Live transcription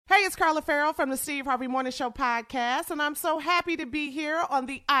Hey, it's Carla Farrell from the Steve Harvey Morning Show podcast, and I'm so happy to be here on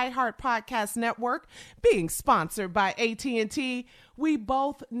the iHeart Podcast Network, being sponsored by AT&T. We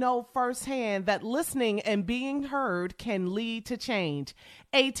both know firsthand that listening and being heard can lead to change.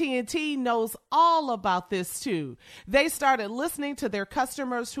 AT&T knows all about this too. They started listening to their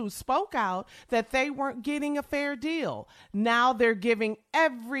customers who spoke out that they weren't getting a fair deal. Now they're giving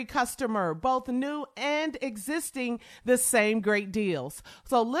every customer, both new and existing, the same great deals.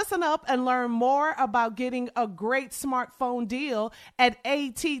 So listen up and learn more about getting a great smartphone deal at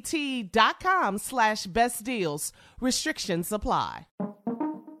att.com/best deals. Restrictions apply.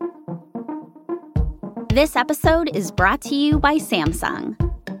 This episode is brought to you by Samsung.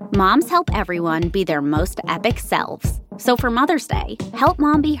 Moms help everyone be their most epic selves. So for Mother's Day, help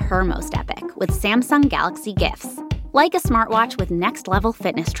mom be her most epic with Samsung Galaxy gifts, like a smartwatch with next-level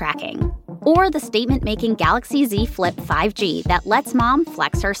fitness tracking, or the statement-making Galaxy Z Flip 5G that lets mom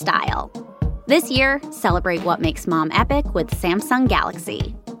flex her style. This year, celebrate what makes mom epic with Samsung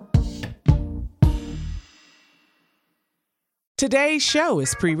Galaxy. Today's show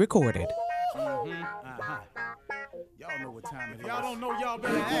is pre-recorded. Y'all know what time it is. Y'all don't know, y'all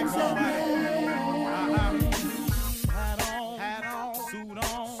better ask somebody. Hat on, suit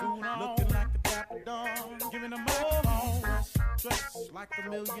on, looking like the Dapper Dawn, giving them all dressed like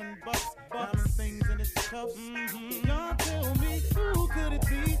 $1,000,000, diamond things in its cuffs. Y'all tell me who could it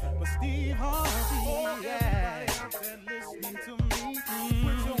be but Steve Harvey? Yeah, listening to me.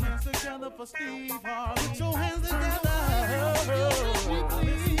 Put your hands together for Steve Harvey. Put your hands together.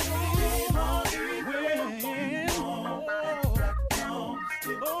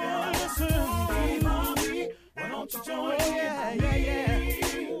 Why don't you join me? Yeah.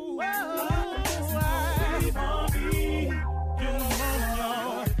 Steve Harvey, get 'em on,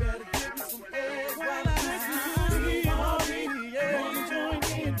 y'all. Better give me some eggs while I listen to Steve Harvey. Yeah, join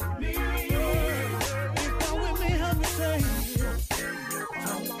in with me. If you're with me, help me say,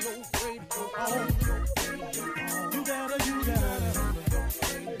 turn your radio on. You gotta turn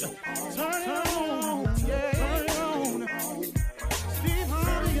it on. Yeah, turn it on. Steve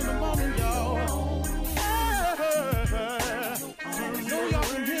Harvey in the morning, y'all.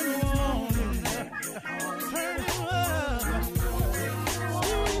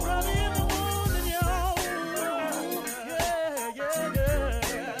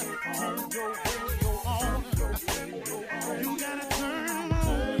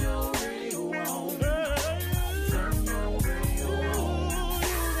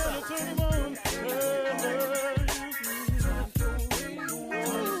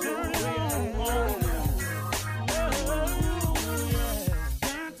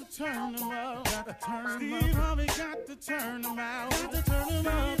 Steve Harvey got to turn them out. Got to turn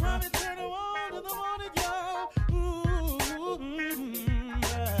them out. Steve Harvey turn them on in the morning, y'all.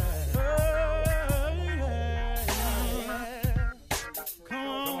 Come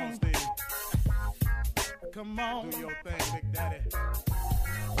on, Steve. Come on. Do your thing, Big Daddy.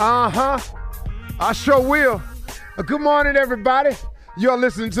 I sure will. Good morning, everybody. You're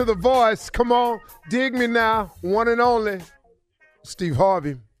listening to The Voice. Come on, dig me now. One and only, Steve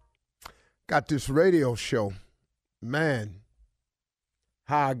Harvey. Got this radio show. Man,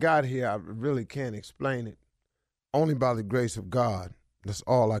 how I got here, I really can't explain it. Only by the grace of God. That's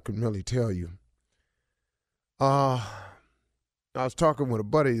all I can really tell you. I was talking with a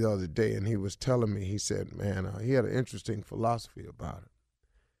buddy the other day, and he was telling me, he said, man, he had an interesting philosophy about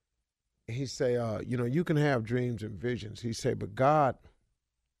it. He said, you can have dreams and visions. He said, but God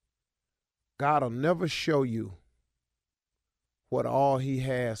will never show you what all he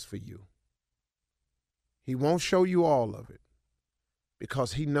has for you. He won't show you all of it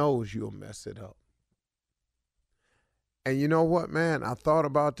because he knows you'll mess it up. And you know what, man? I thought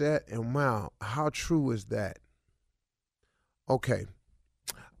about that, and wow, how true is that? Okay,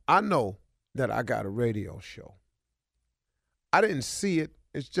 I know that I got a radio show. I didn't see it.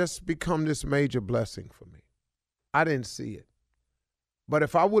 It's just become this major blessing for me. I didn't see it. But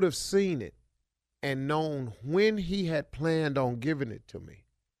if I would have seen it and known when he had planned on giving it to me,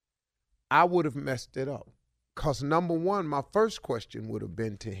 I would have messed it up. Because number one, my first question would have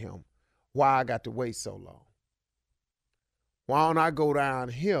been to him, why I got to wait so long? Why don't I go down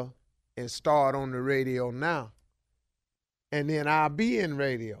here and start on the radio now? And then I'll be in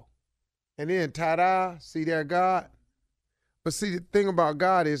radio. And then, ta-da, see there, God? But see, the thing about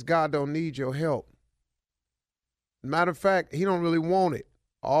God is God don't need your help. Matter of fact, he don't really want it.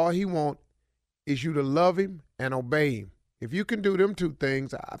 All he wants is you to love him and obey him. If you can do them two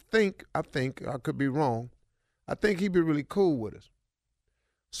things, I think, I could be wrong, I think he'd be really cool with us.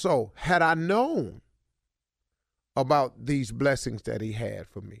 So had I known about these blessings that he had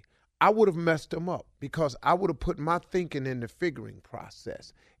for me, I would have messed him up because I would have put my thinking in the figuring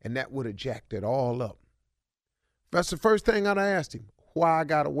process, and that would have jacked it all up. That's the first thing I'd have asked him, why I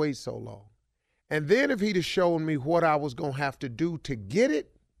got to wait so long. And then if he'd have shown me what I was going to have to do to get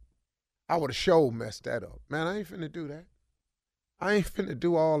it, I would have sure messed that up. Man, I ain't finna do that. I ain't finna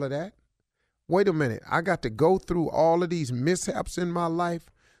do all of that. Wait a minute. I got to go through all of these mishaps in my life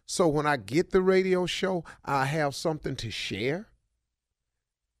so when I get the radio show, I have something to share?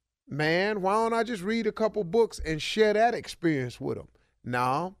 Man, why don't I just read a couple books and share that experience with them?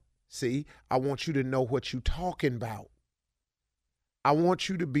 No, see, I want you to know what you're talking about. I want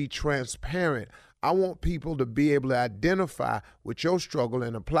you to be transparent. I want people to be able to identify with your struggle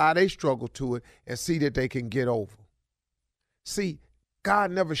and apply their struggle to it and see that they can get over. See,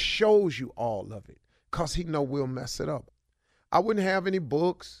 God never shows you all of it because he know we'll mess it up. I wouldn't have any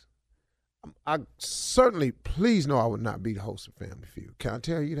books. I certainly, please know I would not be the host of Family Feud. Can I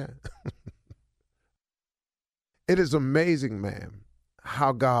tell you that? It is amazing, man,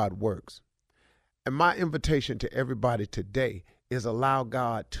 how God works. And my invitation to everybody today is allow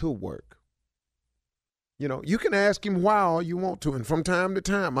God to work. You know, you can ask him why all you want to, and from time to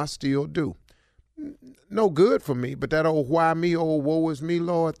time, I still do. No good for me, but that old why me, old woe is me,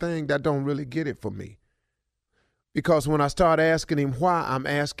 Lord thing, that don't really get it for me. Because when I start asking him why, I'm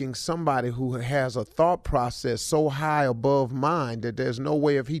asking somebody who has a thought process so high above mine that there's no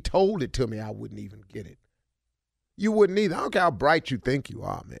way if he told it to me, I wouldn't even get it. You wouldn't either. I don't care how bright you think you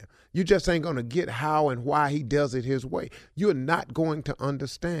are, man. You just ain't going to get how and why he does it his way. You're not going to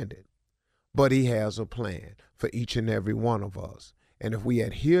understand it. But he has a plan for each and every one of us. And if we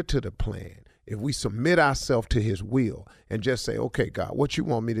adhere to the plan, if we submit ourselves to his will and just say, okay, God, what you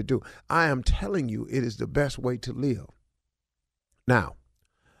want me to do? I am telling you it is the best way to live. Now,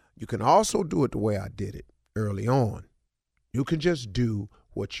 you can also do it the way I did it early on. You can just do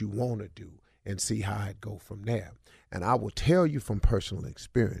what you want to do and see how it go from there. And I will tell you from personal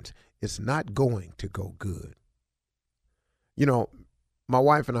experience, it's not going to go good. You know, my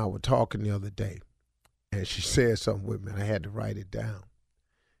wife and I were talking the other day, and she said something with me, and I had to write it down.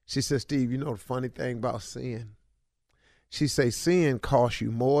 She said, Steve, you know the funny thing about sin? She said, sin costs you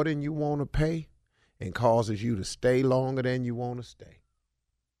more than you want to pay and causes you to stay longer than you want to stay.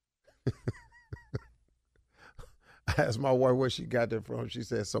 I asked my wife where she got that from. She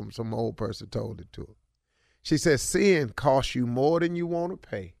said some old person told it to her. She said, sin costs you more than you want to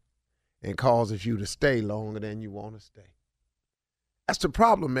pay and causes you to stay longer than you want to stay. That's the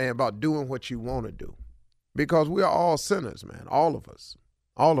problem, man, about doing what you want to do. Because we are all sinners, man, all of us.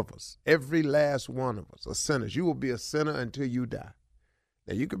 All of us, every last one of us are sinners. You will be a sinner until you die.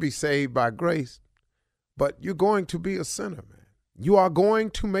 Now, you could be saved by grace, but you're going to be a sinner, man. You are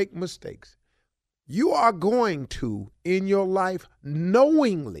going to make mistakes. You are going to, in your life,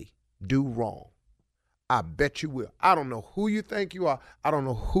 knowingly do wrong. I bet you will. I don't know who you think you are. I don't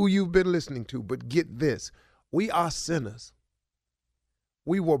know who you've been listening to, but get this. We are sinners.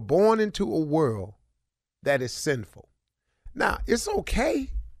 We were born into a world that is sinful. Now, it's okay.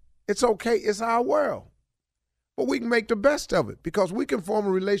 It's okay. It's our world. But we can make the best of it because we can form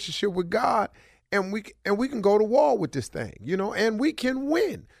a relationship with God and we can go to war with this thing, you know, and we can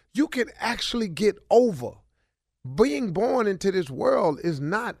win. You can actually get over. Being born into this world is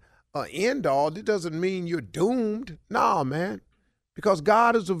not an end all. It doesn't mean you're doomed. No, man. Because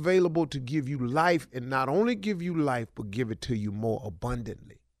God is available to give you life and not only give you life, but give it to you more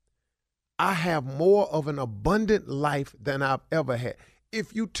abundantly. I have more of an abundant life than I've ever had.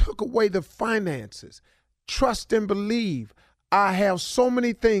 If you took away the finances, trust and believe, I have so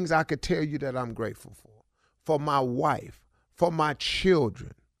many things I could tell you that I'm grateful for my wife, for my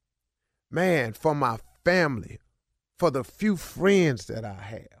children, man, for my family, for the few friends that I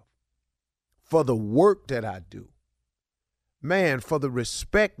have, for the work that I do, man, for the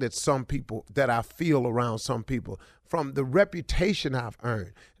respect that I feel around some people, from the reputation I've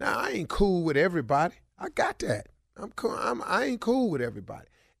earned. Now, I ain't cool with everybody. I got that. I'm cool. I ain't cool with everybody.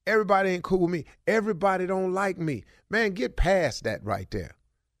 Everybody ain't cool with me. Everybody don't like me. Man, get past that right there.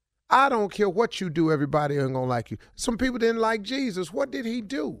 I don't care what you do, everybody ain't gonna like you. Some people didn't like Jesus. What did he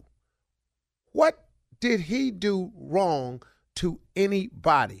do? What did he do wrong to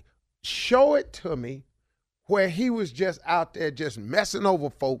anybody? Show it to me where he was just out there just messing over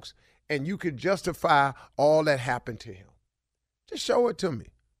folks and you could justify all that happened to him. Just show it to me.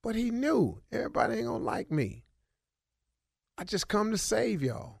 But he knew everybody ain't gonna like me. I just come to save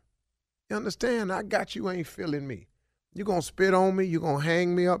y'all. You understand? I got you, ain't feeling me. You're gonna spit on me, you're gonna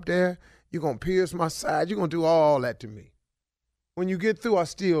hang me up there, you're gonna pierce my side, you're gonna do all that to me. When you get through, I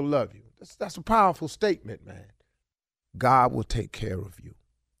still love you. That's a powerful statement, man. God will take care of you.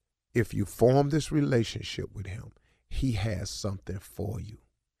 if you form this relationship with him, he has something for you.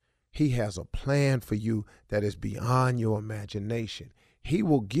 He has a plan for you that is beyond your imagination. He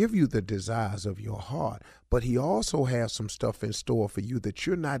will give you the desires of your heart, but he also has some stuff in store for you that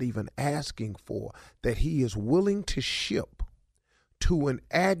you're not even asking for, that he is willing to ship to an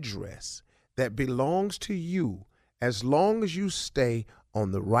address that belongs to you as long as you stay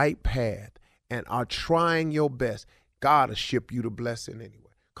on the right path and are trying your best. God will ship you the blessing anyway.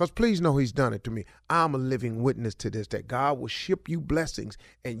 Because please know he's done it to me. I'm a living witness to this, that God will ship you blessings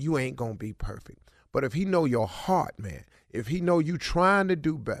and you ain't going to be perfect. But if he know your heart, man, if he know you trying to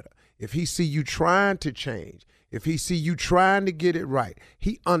do better, if he see you trying to change, if he see you trying to get it right,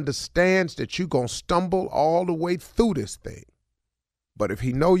 he understands that you going to stumble all the way through this thing. But if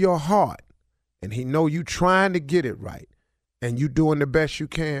he know your heart and he know you trying to get it right and you doing the best you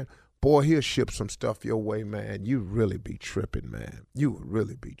can, boy, he'll ship some stuff your way, man. You really be tripping, man. You would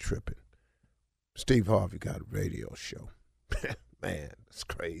really be tripping. Steve Harvey got a radio show. Man, it's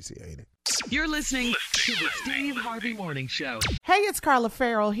crazy, ain't it? You're listening to the Steve Harvey Morning Show. Hey, it's Carla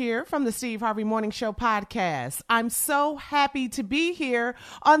Farrell here from the Steve Harvey Morning Show podcast. I'm so happy to be here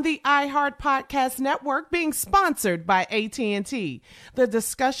on the iHeart Podcast Network, being sponsored by AT&T. The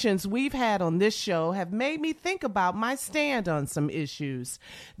discussions we've had on this show have made me think about my stand on some issues.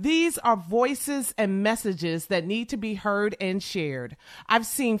 These are voices and messages that need to be heard and shared. I've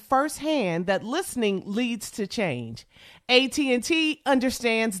seen firsthand that listening leads to change. AT&T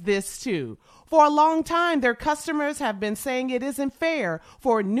understands this too. For a long time, their customers have been saying it isn't fair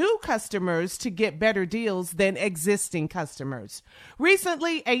for new customers to get better deals than existing customers.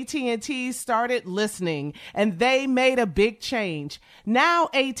 Recently, AT&T started listening, and they made a big change. Now,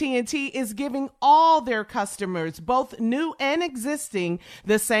 AT&T is giving all their customers, both new and existing,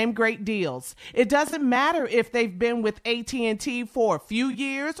 the same great deals. It doesn't matter if they've been with AT&T for a few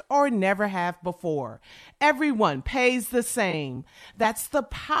years or never have before. Everyone pays the same. That's the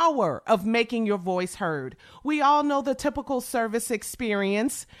power of making your voice heard. We all know the typical service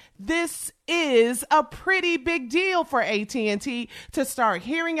experience. This is a pretty big deal for AT&T to start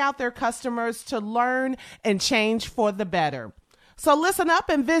hearing out their customers, to learn and change for the better. So listen up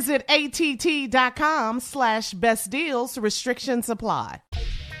and visit att.com/best deals. Restrictions apply.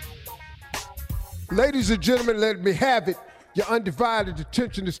 Ladies and gentlemen, let me have it. Your undivided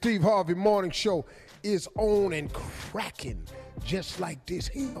attention to Steve Harvey Morning Show is on and cracking just like this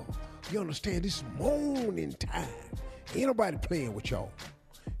hill. You understand? This morning time. Ain't nobody playing with y'all.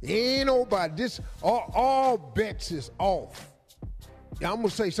 Ain't nobody. This all bets is off. I'm going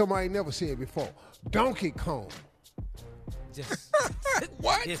to say something I ain't never said before. Donkey Kong. Just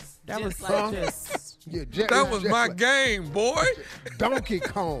what? That was like just Yeah, That was my game, boy. Donkey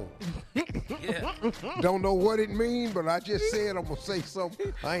Kong. yeah. Don't know what it means, but I just said I'm going to say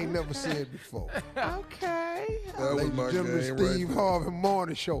something I ain't never said before. okay. That was Ladies my and gentlemen, game Steve right Harvey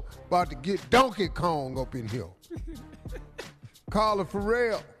Morning Show about to get Donkey Kong up in here. Carla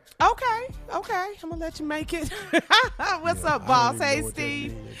Farrell. Okay. I'm gonna let you make it. What's up, boss? Hey,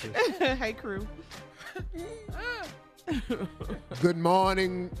 Steve. Hey, crew. Good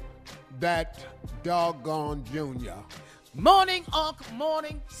morning, that doggone Junior. Morning, Unc.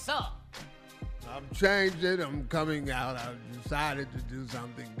 Morning, sir. I've changed it. I'm coming out. I've decided to do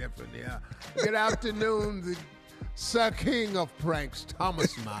something different here. Good afternoon, the Sir King of Pranks,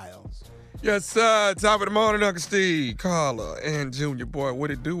 Thomas Miles. Yes, sir. Top of the morning, Uncle Steve, Carla, and Junior. Boy,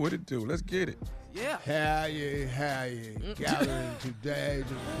 what it do? Let's get it. Yeah. How you gathering today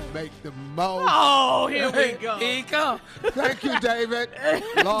to make the most? Oh, here we go. Here you go. Thank you, David.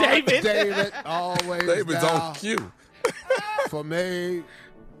 Lord David, always David's there on cue. for me.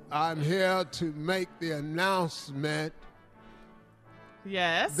 I'm here to make the announcement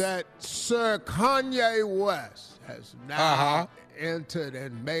Yes. that Sir Kanye West has now entered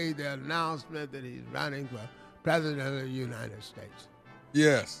and made the announcement that he's running for president of the United States.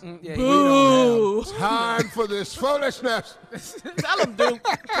 Yes. Yeah, Boo. Time for this foolishness. Tell him, Duke.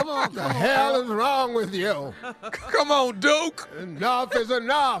 come on. The hell is wrong with you? Come on, Duke. Enough is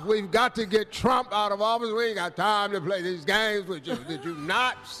enough. We've got to get Trump out of office. We ain't got time to play these games with you. Did you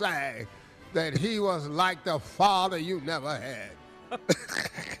not say that he was like the father you never had?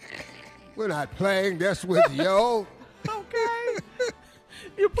 We're not playing this with you. Okay.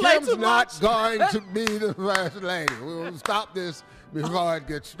 You play Kim's too not much. going to be the first lady. We will stop this before it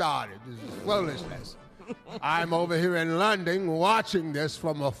gets started. This is foolishness. I'm over here in London watching this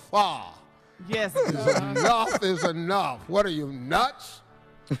from afar. Yes. Enough is enough. What are you, nuts?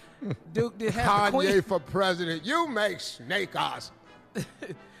 Duke did have the Kanye queen. for president. You make snake eyes.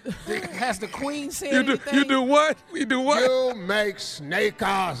 Has the queen said You anything? do what? You do what? You make snake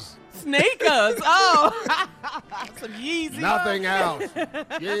eyes. Sneakers. Oh, some Yeezys. Nothing else.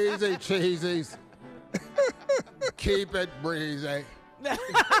 Yeezy cheesies. Keep it breezy.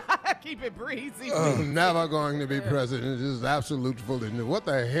 Keep it breezy. I'm never going to be president. This is absolute foolishness. What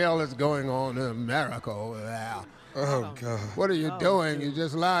the hell is going on in America over there? Oh, God. What are you doing? You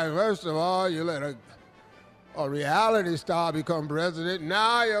just lied. First of all, you let a reality star become president.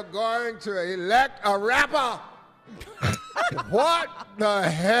 Now you're going to elect a rapper. What the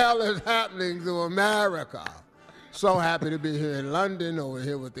hell is happening to America? So happy to be here in London, over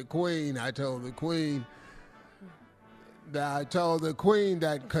here with the Queen. I told the Queen that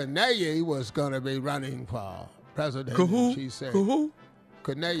Kanye was going to be running for president. Who? She said, Who?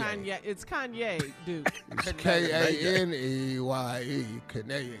 Kanye. Kanye. It's Kanye, dude. It's K-A-N-E-Y-E,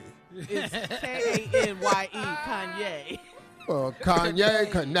 Kanye. It's K-A-N-Y-E, Kanye. Well,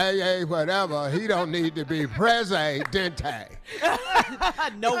 Kanye, whatever, he don't need to be president.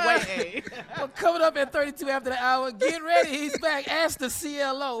 No way. Well, coming up at 32 after the hour, get ready. He's back. Ask the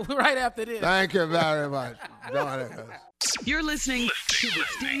CLO right after this. Thank you very much. You're listening to the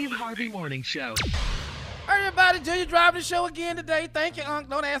Steve Harvey Morning Show. Everybody, Junior driving the show again today. Thank you, Unc.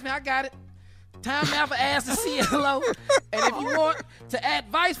 Don't ask me. I got it. Time now for Ask the CLO. And if you want to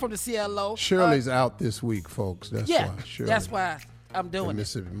advice from the CLO. Shirley's out this week, folks. That's why. Shirley. That's why I'm doing it.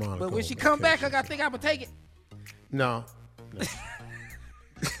 Mississippi Monica But when she come back, I think I'm going to take it. No.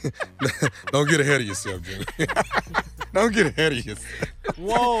 Don't get ahead of yourself, Jimmy. Don't get ahead of yourself.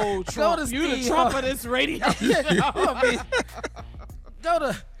 Whoa, Trump. Go to You the Steve Trump of Harvey. this radio.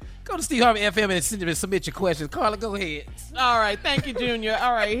 Go to Steve Harvey FM and submit your questions. Carla, go ahead. All right. Thank you, Junior.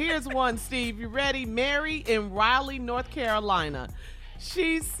 All right. Here's one, Steve. You ready? Mary in Raleigh, North Carolina.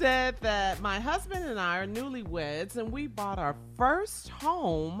 She said that my husband and I are newlyweds, and we bought our first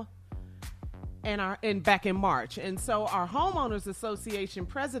home back in March. And so our homeowners association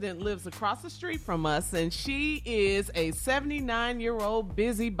president lives across the street from us, and she is a 79-year-old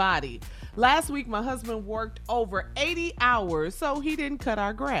busybody. Last week, my husband worked over 80 hours, so he didn't cut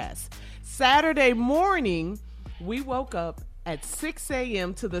our grass. Saturday morning, we woke up at 6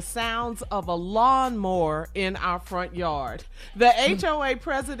 a.m. to the sounds of a lawnmower in our front yard. The HOA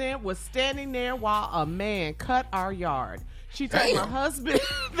president was standing there while a man cut our yard. She told my husband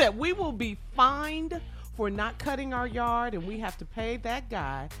that we will be fined for not cutting our yard, and we have to pay that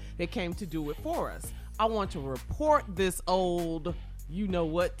guy that came to do it for us. I want to report this old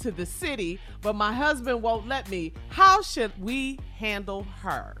you-know-what to the city, but my husband won't let me. How should we handle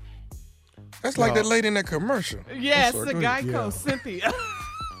her? That's like that lady in that commercial. Yes, I'm the sorry, go ahead. Geico, Cynthia.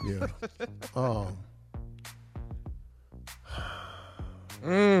 Yeah.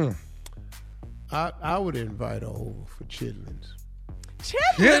 I would invite her over for chitlins.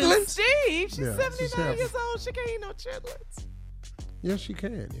 Chitlins? Steve, she's Yeah, 79 years old. She can't eat no chitlins. Yes, she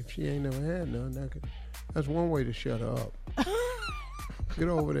can. If she ain't never had none, that's one way to shut her up. Get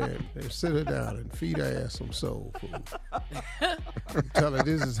over there and sit her down and feed her ass some soul food. Tell her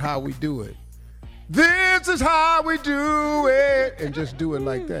this is how we do it. This is how we do it. And just do it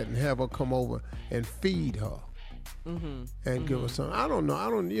like that and have her come over and feed her. And give her some. I don't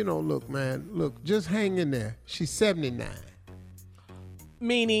know. Look, man. Look, just hang in there. She's 79.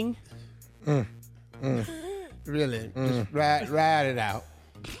 Meaning? Really, just ride it out.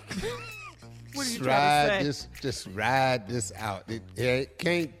 What are you trying to say? Just ride this out. It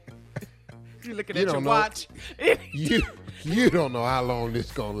can't. You looking You at your don't know. watch? You don't know how long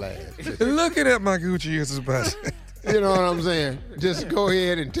this gonna last. Looking at my Gucci is about. You know what I'm saying? Just go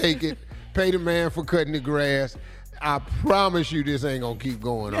ahead and take it. Pay the man for cutting the grass. I promise you this ain't gonna keep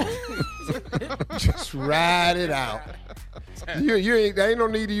going on. Just ride it out. You ain't, there ain't no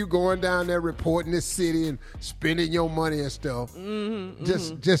need of you going down there reporting this city and spending your money and stuff.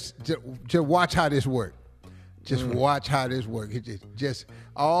 Just watch how this works. Just watch how this works. Just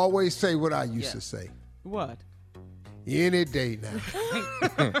always say what I used to say. What? Any day now.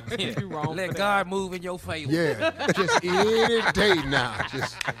 You wrong. Let God move in your favor. Yeah, just any day now.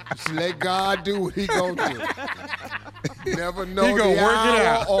 Just let God do what he gonna do. Never know He gonna the work it hour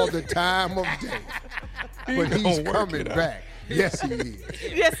out. or the time of day. But he's coming back. Yes, he is.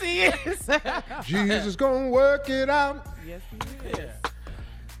 Yes, he is. Jesus gonna work it out. Yes, he is.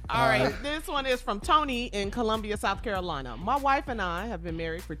 All right, this one is from Tony in Columbia, South Carolina. My wife and I have been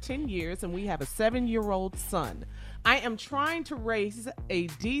married for 10 years, and we have a 7-year-old son. I am trying to raise a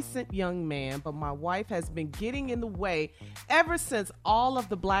decent young man, but my wife has been getting in the way ever since all of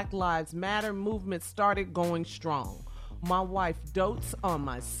the Black Lives Matter movement started going strong. My wife dotes on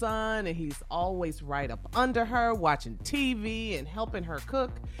my son, and he's always right up under her, watching TV and helping her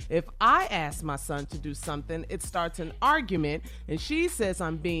cook. If I ask my son to do something, it starts an argument, and she says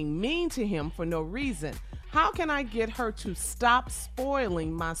I'm being mean to him for no reason. How can I get her to stop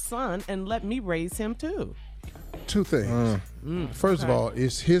spoiling my son and let me raise him too? Two things. First of all,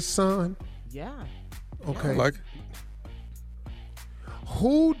 it's his son. Yeah. Okay. I like it.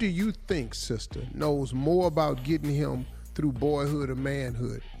 Who do you think, sister, knows more about getting him through boyhood or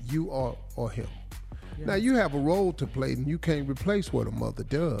manhood, you or him? Yes. Now, you have a role to play, and you can't replace what a mother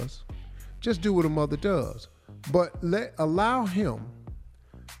does. Just do what a mother does. But allow him,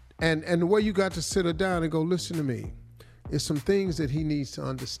 and the way you got to sit her down and go, listen to me, is some things that he needs to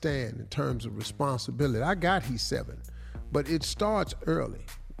understand in terms of responsibility. He's 7, but it starts early.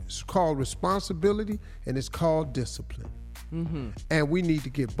 It's called responsibility, and it's called discipline. Mm-hmm. And we need to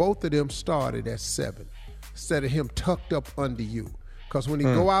get both of them started at 7 instead of him tucked up under you. Because when he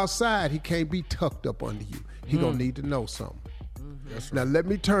go outside, he can't be tucked up under you. He gonna need to know something. Mm-hmm. Now let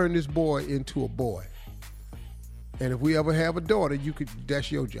me turn this boy into a boy. And if we ever have a daughter, that's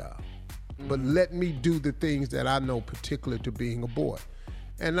your job. Mm-hmm. But let me do the things that I know particular to being a boy.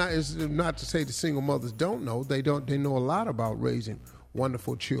 And it's not to say the single mothers don't know. They know a lot about raising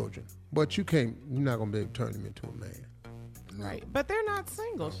wonderful children. But you're not gonna be able to turn him into a man. Right, but they're not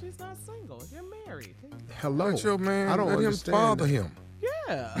single. She's not single. You're married. Hello, let your man. I don't let understand him father that. him.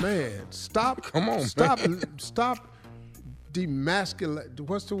 Yeah, man. Stop. Come on, stop. man. Stop. Demasculate.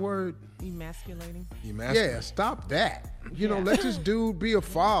 What's the word? Emasculating. Yeah, stop that. You know, let this dude be a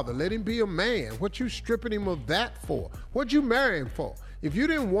father. Let him be a man. What you stripping him of that for? What you marry him for? If you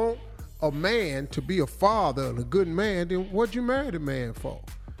didn't want a man to be a father and a good man, then what'd you marry the man for?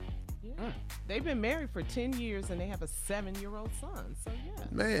 They've been married for 10 years and they have a 7-year-old son. So yeah.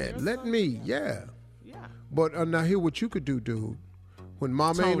 Man, let me, Yeah. But now hear what you could do, dude. When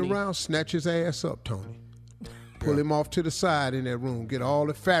mama ain't around, snatch his ass up, Tony. Pull him off to the side in that room. Get all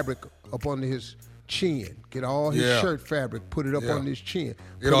the fabric up under his chin. Get all his shirt fabric. Put it up under his chin.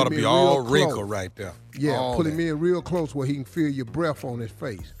 It ought to be all wrinkled right there. Yeah, all pull him in real close where he can feel your breath on his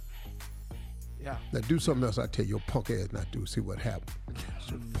face. Yeah. Now do something else I tell your punk ass not to. See what happened.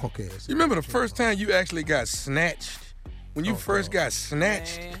 Punk ass. You remember the first time you actually got snatched? When you first got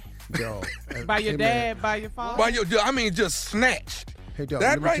snatched? Dog. By your dad, by your father? Just snatched. Hey, dog, that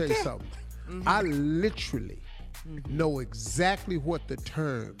let me right tell you there. something. Mm-hmm. I literally know exactly what the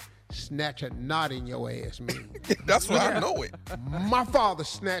term snatch a knot in your ass means. That's why I know it. My father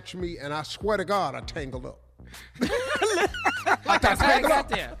snatched me, and I swear to God, I tangled up. That's how I got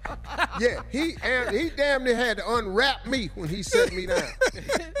there. Yeah, he damn near had to unwrap me when he set me down.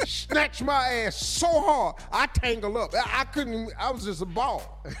 Snatched my ass so hard, I tangled up. I couldn't. I was just a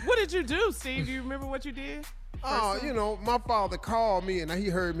ball. What did you do, Steve? Do you remember what you did? Oh, my father called me and he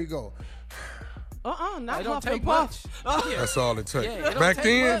heard me go. Not don't huff take and puff. much. That's all it took. Yeah, it don't back take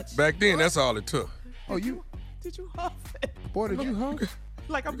then, much. that's all it took. Oh, you? Did you huff? Boy, did you huff?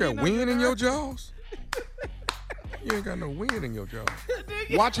 Like I'm You got being wind in under your her? jaws? You ain't got no wind in your jaws.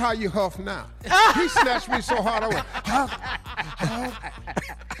 Watch how you huff now. He snatched me so hard I went, huff.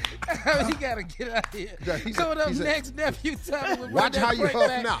 You gotta get out of here. Yeah, he Coming said- up he said, next, nephew Tommy will Watch run how that you break huff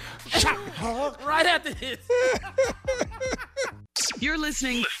back now. Chop. right after this. You're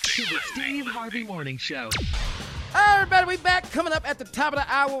listening to the Steve Harvey Morning Show. All right, everybody, we back. Coming up at the top of the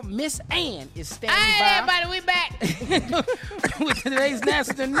hour, Miss Ann is standing by. Everybody, we back. With today's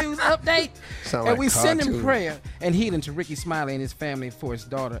national news update. Sound And like we send him cartoon. prayer and healing to Rickey Smiley and his family for his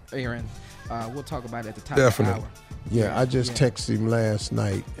daughter, Erin. We'll talk about it at the top Definitely. of the hour. Yeah, I just texted him last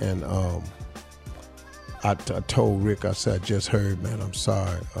night, and I told Rick, I said, I just heard, man, I'm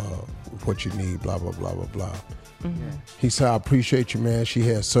sorry, what you need, blah, blah, blah, blah, blah. Mm-hmm. He said, I appreciate you, man. She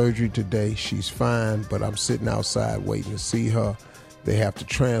had surgery today. She's fine, but I'm sitting outside waiting to see her. They have to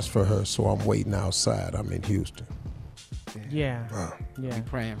transfer her, so I'm waiting outside. I'm in Houston. Yeah. Wow. Yeah. We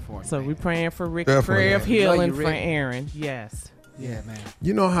praying for you. So man. we're praying for Rick. Definitely. Prayer of Love you, healing for Rick. Aaron. Yes. Yeah, man.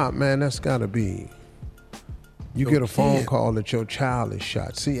 You know how, man, that's got to be. You Your get a phone kid. call that your child is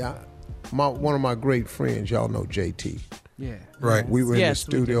shot. See, one of my great friends, y'all know JT. Yeah. Right. We were in the Yes,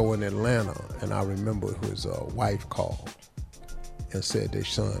 we studio in Atlanta, and I remember his wife called and said their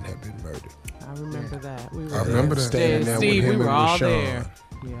son had been murdered. I remember that. We were I remember that. Standing there Steve, with we him were and all Rashawn. there.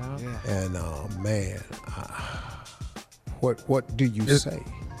 Yeah. Yeah. And man, what do you say?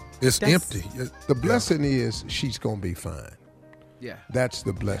 It's That's- empty. The blessing is she's gonna be fine. Yeah. That's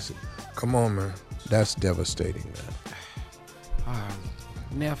the blessing. Come on, man. That's devastating, man.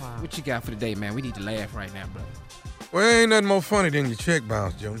 Neff, what you got for the day, man? We need to laugh right now, brother. Well, ain't nothing more funny than your check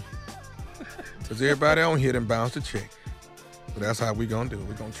bounce, Junior. Because everybody on here done bounced a check. That's how we gonna do it.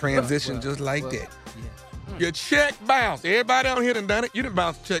 We gonna transition just like that. Yeah. Your check bounce. Everybody on here done it. You done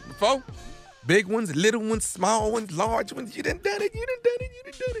bounced a check before. Big ones, little ones, small ones, large ones. You done done it.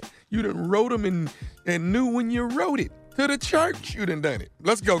 You done wrote them and knew when you wrote it. To the church, you done done it.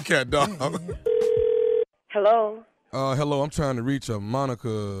 Let's go, cat dog. Hello? Hello, I'm trying to reach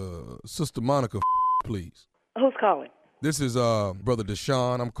Sister Monica, please. Who's calling? This is Brother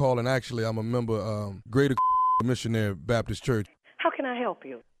Deshaun. I'm calling. Actually, I'm a member Greater Missionary Baptist Church. How can I help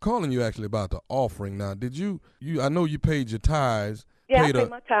you? Calling you actually about the offering. Now, did you I know you paid your tithes. Yeah, I pay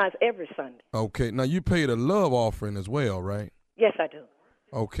my tithes every Sunday. Okay. Now, you paid a love offering as well, right? Yes, I do.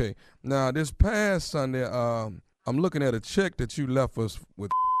 Okay. Now, this past Sunday, I'm looking at a check that you left us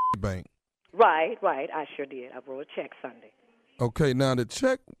with bank. Right. I sure did. I wrote a check Sunday. Okay. Now, the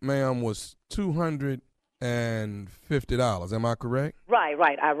check, ma'am, was $250. Am I correct?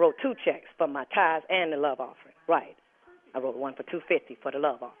 Right. I wrote 2 checks for my tithes and the love offering. Right. I wrote one for $250 for the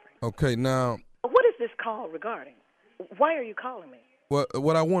love offering. Okay. Now, what is this call regarding? Why are you calling me? Well,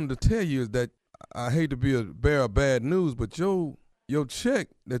 what I wanted to tell you is that I hate to be a bearer of bad news, but your check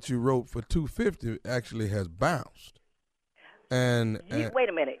that you wrote for $250 actually has bounced. And wait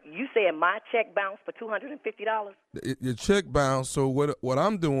a minute. You said my check bounced for $250? Your check bounced. So what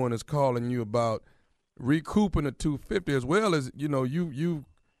I'm doing is calling you about recouping the $250 as well as you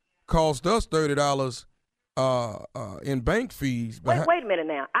cost us $30 in bank fees. Wait a minute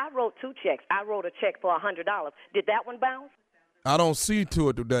now. I wrote 2 checks. I wrote a check for $100. Did that one bounce? I don't see to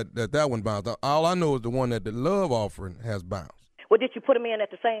it that one bounced. All I know is the one that the love offering has bounced. Well, did you put them in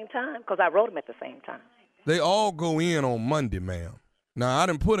at the same time? Because I wrote them at the same time. They all go in on Monday, ma'am. Now, I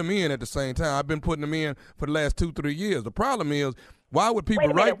didn't put them in at the same time. I've been putting them in for the last 2-3 years. The problem is, why would people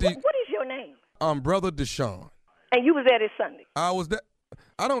write these? What is your name? I'm Brother Deshaun. And you was there this Sunday? I was there.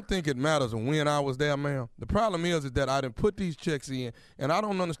 I don't think it matters when I was there, ma'am. The problem is that I didn't put these checks in, and I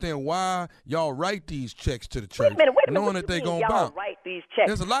don't understand why y'all write these checks to the church, wait a minute. knowing that they gonna bounce. bounce. Write these checks.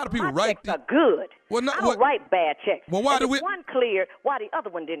 There's a lot of people My checks are good. Well, I don't write bad checks. Well, why and do we? If one cleared, why the other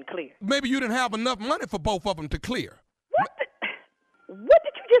one didn't clear? Maybe you didn't have enough money for both of them to clear. What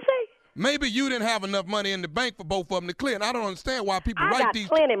did you just say? Maybe you didn't have enough money in the bank for both of them to clear, and I don't understand why people write these. I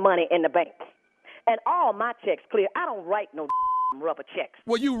got plenty money in the bank, and all my checks clear. I don't write no rubber checks.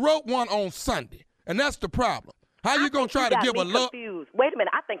 Well, you wrote one on Sunday, and that's the problem. How you going to try to give a love? Wait a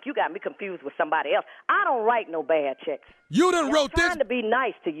minute. I think you got me confused with somebody else. I don't write no bad checks. You done wrote this. I'm trying to be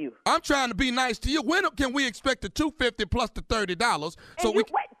nice to you. I'm trying to be nice to you. When can we expect the $250 plus the $30? Wait,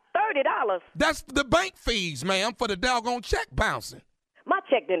 $30? That's the bank fees, ma'am, for the doggone check bouncing. My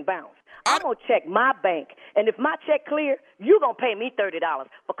check didn't bounce. I'm going to check my bank, and if my check clear, you going to pay me $30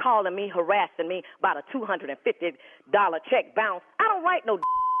 for calling me, harassing me about a $250 check bounce. I don't write no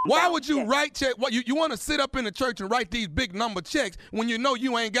Why would you write check? What, you want to sit up in the church and write these big number checks when you know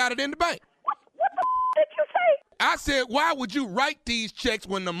you ain't got it in the bank? What the did you say? I said, why would you write these checks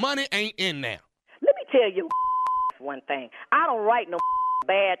when the money ain't in there? Let me tell you one thing. I don't write no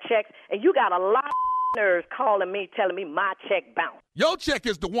bad checks, and you got a lot of nerves calling me, telling me my check bounced. Your check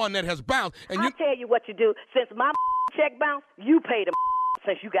is the one that has bounced. And I'll tell you what you do. Since my check bounced, you pay the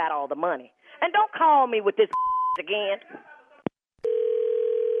since you got all the money. And don't call me with this again.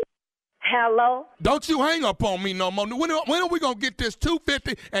 Hello? Don't you hang up on me no more. When are we going to get this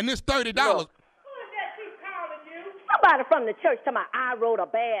 $250 and this $30? Look. Somebody from the church talking about I wrote a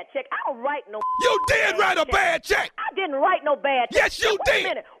bad check. I don't write no. You did write a bad check. I didn't write no bad check. Yes, you did. Wait a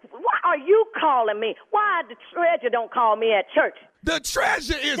minute. Why are you calling me? Why the treasurer don't call me at church? The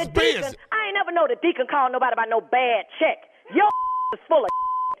treasurer is the busy. Deacon, I ain't never know the deacon called nobody about no bad check. Your is full of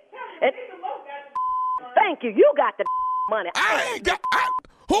and thank you. You got the money. I ain't got.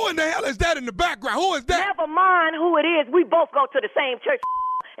 Who in the hell is that in the background? Who is that? Never mind who it is. We both go to the same church,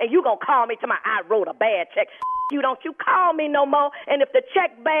 and you gonna call me to my I wrote a bad check. You don't you call me no more, and if the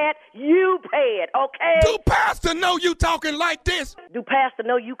check bad, you pay it, okay? Do Pastor know you talking like this? Do Pastor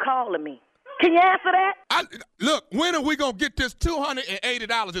know you calling me? Can you answer that? Look, when are we going to get this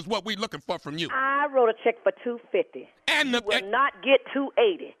 $280 is what we looking for from you. I wrote a check for $250. And you will not get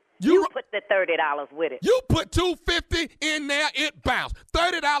 $280. You put the $30 with it. You put $250 in there, it bounced.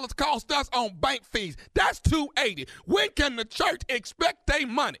 $30 cost us on bank fees. That's $280. When can the church expect their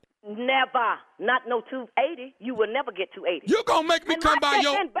money? Never. Not no $280. You will never get $280. You gonna make me come by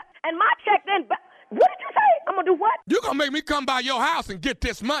your... And my check then... What did you say? I'm gonna do what? You gonna make me come by your house and get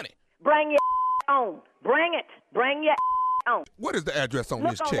this money. Bring your on. Bring it. Bring your on. What is the address on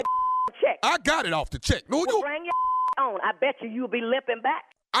this check? Look on the check. I got it off the check. Well, bring your on. I bet you'll be limping back.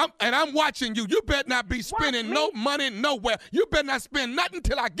 I'm watching you. You better not be spending no money nowhere. You better not spend nothing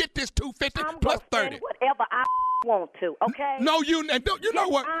till I get this $250 plus $30. Whatever I want to, okay? No, you know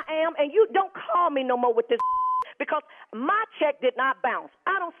what? I am, and you don't call me no more with this because my check did not bounce.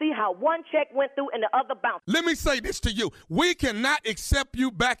 I don't see how one check went through and the other bounced. Let me say this to you. We cannot accept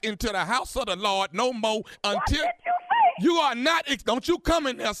you back into the house of the Lord no more until... What did you say? You are not... Don't you come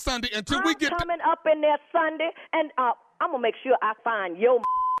in there Sunday until we get... I'm coming up in there Sunday, and I'm going to make sure I find your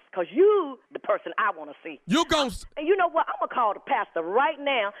because you the person I want to see. You gon' And you know what? I'm going to call the pastor right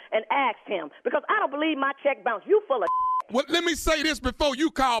now and ask him because I don't believe my check bounced. You full of Well, let me say this before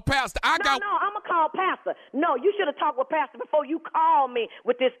you call Pastor. No, I'm going to call Pastor. No, you should have talked with Pastor before you call me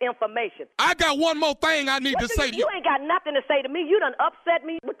with this information. I got one more thing I need to say to you. You ain't got nothing to say to me. You done upset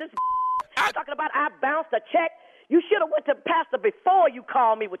me with this talking about I bounced a check. You should have went to Pastor before you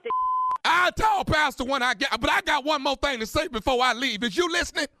called me with this. I'll tell Pastor when I get, but I got one more thing to say before I leave. Is you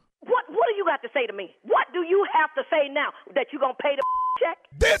listening? What do you got to say to me? What do you have to say now that you going to pay the check?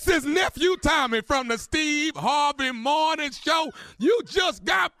 This is Nephew Tommy from the Steve Harvey Morning Show. You just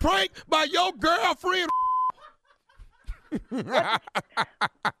got pranked by your girlfriend.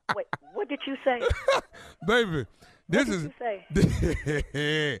 Wait, what did you say? Baby, this What is... did you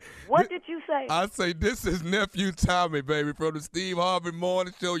say? What did you say? I say this is Nephew Tommy, baby, from the Steve Harvey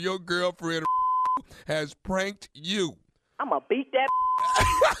Morning Show. Your girlfriend has pranked you. I'm going to beat that.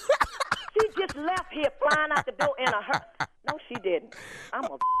 She just left here flying out the door in a hurt. No, she didn't. I'm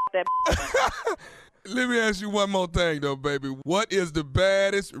going to that. Let me ask you one more thing, though, baby. What is the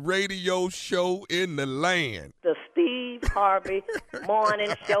baddest radio show in the land? The Steve Harvey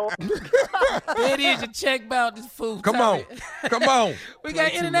Morning Show. It is your check about this fool. Come on. Come on. We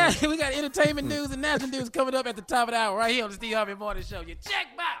got international. We got entertainment news and national news coming up at the top of the hour right here on the Steve Harvey Morning Show. Your check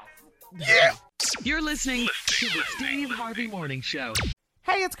bounce. Yeah. You're listening to the Steve Harvey Morning Show.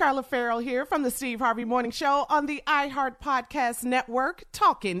 Hey, it's Carla Farrell here from the Steve Harvey Morning Show on the iHeart Podcast Network,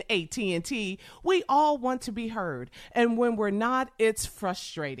 talking AT&T. We all want to be heard, and when we're not, it's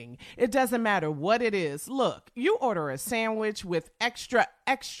frustrating. It doesn't matter what it is. Look, you order a sandwich with extra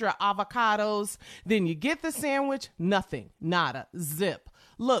avocados, then you get the sandwich, nothing, nada, zip.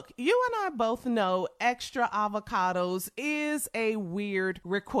 Look, you and I both know extra avocados is a weird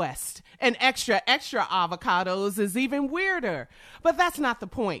request. And extra avocados is even weirder. But that's not the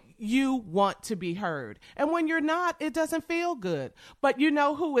point. You want to be heard. And when you're not, it doesn't feel good. But you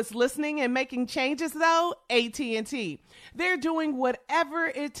know who is listening and making changes, though? AT&T. They're doing whatever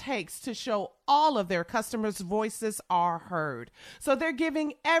it takes to show all of their customers' voices are heard. So they're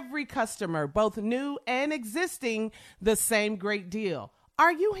giving every customer, both new and existing, the same great deal.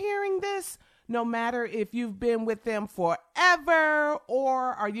 Are you hearing this? No matter if you've been with them forever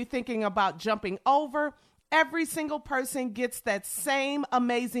or are you thinking about jumping over, every single person gets that same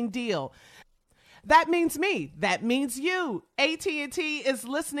amazing deal. That means me. That means you. AT&T is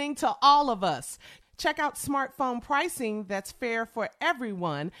listening to all of us. Check out smartphone pricing that's fair for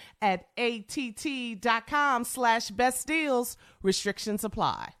everyone at att.com/best deals. Restrictions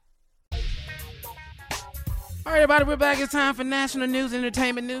apply. All right, everybody, we're back. It's time for national news and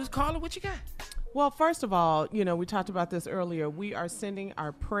entertainment news. Carla, what you got? Well, first of all, we talked about this earlier. We are sending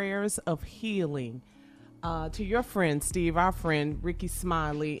our prayers of healing to your friend, Steve, our friend, Rickey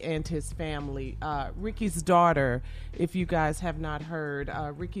Smiley, and his family. Rickey's daughter, if you guys have not heard,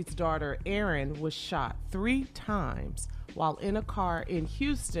 Rickey's daughter, Erin, was shot 3 times while in a car in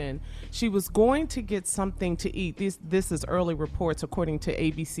Houston. She was going to get something to eat. This is early reports, according to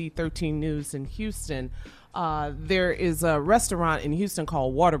ABC 13 News in Houston. There is a restaurant in Houston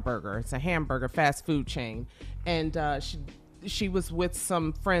called Whataburger. It's a hamburger fast food chain. And she was with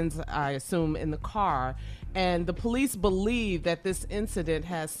some friends, I assume, in the car. And the police believe that this incident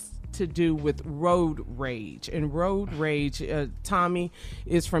has to do with road rage. And road rage, Tommy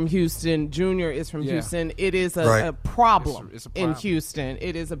is from Houston, Junior is from Houston. It is a problem it's a problem in Houston.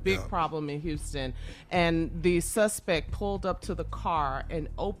 It is a big problem in Houston. And the suspect pulled up to the car and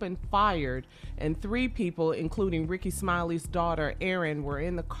opened fire. And 3 people, including Rickey Smiley's daughter, Erin, were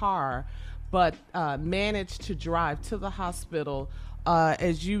in the car, but managed to drive to the hospital.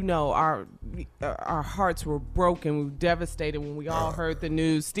 As you know, our hearts were broken. We were devastated when we all heard the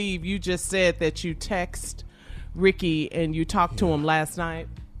news. Steve, you just said that you text Rickey and you talked to him last night.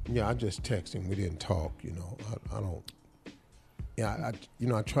 Yeah, I just texted him. We didn't talk. I don't. Yeah,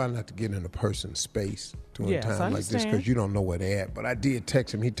 I try not to get in a person's space during a time like this because you don't know where they're at. But I did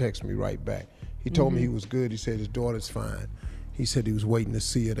text him. He texted me right back. He told me he was good. He said his daughter's fine. He said he was waiting to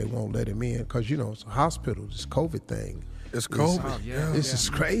see her. They won't let him in because it's a hospital. This COVID thing. It's COVID. This is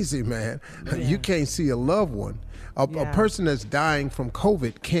crazy, man. Yeah. You can't see a loved one. A person that's dying from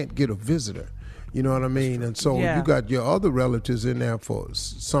COVID can't get a visitor. You know what I mean? And so Yeah. you got your other relatives in there for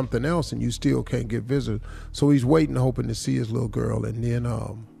something else, and you still can't get visitors. So he's waiting, hoping to see his little girl, and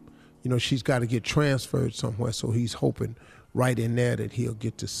then, she's got to get transferred somewhere. So he's hoping right in there that he'll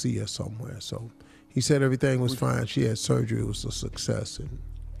get to see her somewhere. So he said everything was fine. She had surgery; it was a success. And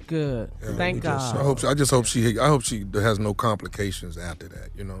Good. Thank God. I just hope she has no complications after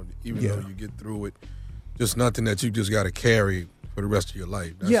that. Even though you get through it, just nothing that you just got to carry for the rest of your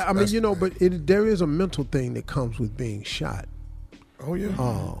life. But there is a mental thing that comes with being shot. Oh,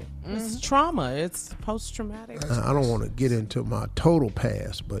 yeah. It's trauma. It's post-traumatic. I don't want to get into my total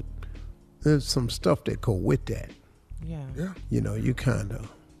past, but there's some stuff that go with that. Yeah. You kind of.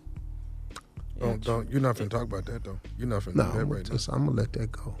 Don't. You're not finna talk about that, though. You're not finna do that right now. I'm going to let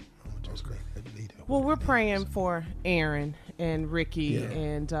that go. Well, we're praying for Aaron and Ricky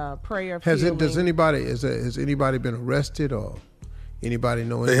and prayer of healing. Has anybody been arrested or anybody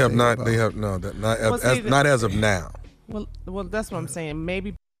know anything? They have not. About They have no. Not as of now. Well, that's what I'm saying.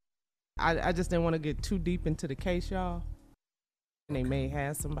 Maybe I just didn't want to get too deep into the case, y'all. And they may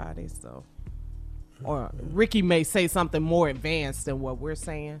have somebody, so or Ricky may say something more advanced than what we're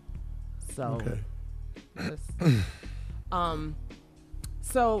saying. So,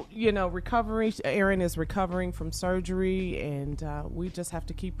 So, recovery. Aaron is recovering from surgery, and we just have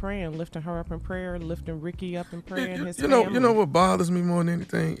to keep praying, lifting her up in prayer, lifting Ricky up in prayer. And his family. You know what bothers me more than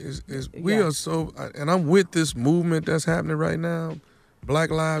anything is we are so, and I'm with this movement that's happening right now,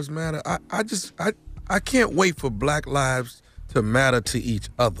 Black Lives Matter. I can't wait for Black lives to matter to each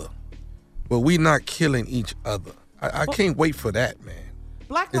other, but we not killing each other. I can't wait for that, man.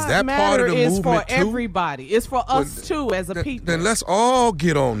 Black Lives Matter is for everybody. It's for us too as a people. Then let's all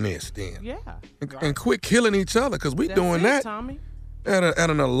get on this then. Yeah. And quit killing each other because we doing that Tommy. at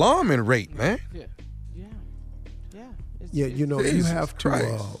an alarming rate, man. Yeah. You have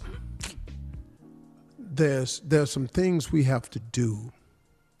to. There's some things we have to do,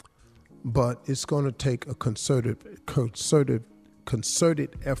 but it's going to take a concerted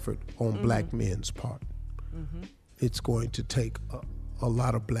effort on black men's part. Mm-hmm. It's going to take a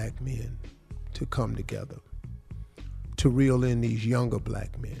lot of black men to come together to reel in these younger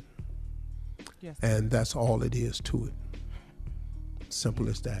black men. Yes. And that's all it is to it. Simple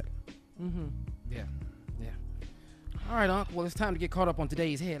as that. Mm-hmm. Yeah. All right, Unc. Well, it's time to get caught up on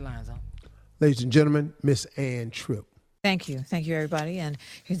today's headlines, Unc. Ladies and gentlemen, Miss Ann Tripp. Thank you, everybody. And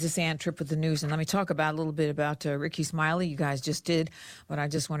here's this Ann Tripp with the news. And let me talk about a little bit about Rickey Smiley. You guys just did, but I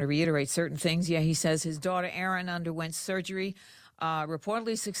just want to reiterate certain things. Yeah, he says his daughter Erin underwent surgery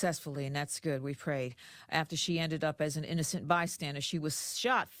reportedly successfully, and that's good. We prayed. After she ended up as an innocent bystander, she was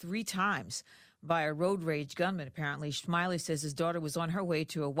shot 3 times by a road rage gunman, apparently. Smiley says his daughter was on her way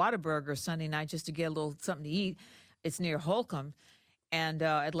to a Whataburger Sunday night just to get a little something to eat. It's near Holcomb. And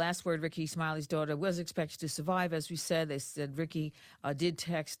at last word, Rickey Smiley's daughter was expected to survive. As we said, they said Rickey did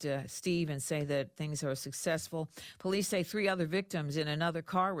text Steve and say that things are successful. Police say 3 other victims in another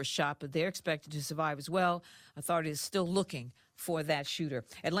car were shot, but they're expected to survive as well. Authorities are still looking for that shooter.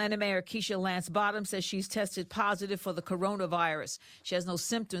 Atlanta Mayor Keisha Lance Bottoms says she's tested positive for the coronavirus. She has no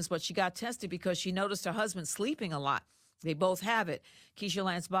symptoms, but she got tested because she noticed her husband sleeping a lot. They both have it. Keisha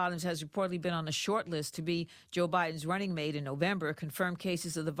Lance Bottoms has reportedly been on the short list to be Joe Biden's running mate in November. Confirmed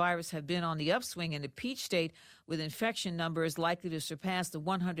cases of the virus have been on the upswing in the Peach State, with infection numbers likely to surpass the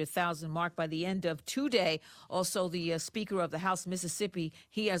 100,000 mark by the end of today. Also, the Speaker of the House, Mississippi,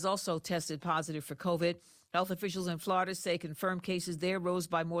 he has also tested positive for COVID. Health officials in Florida say confirmed cases there rose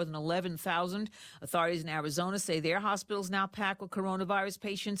by more than 11,000. Authorities in Arizona say their hospitals now packed with coronavirus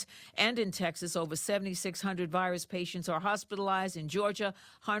patients. And in Texas, over 7,600 virus patients are hospitalized. In Georgia,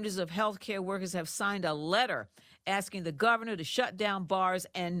 hundreds of healthcare workers have signed a letter asking the governor to shut down bars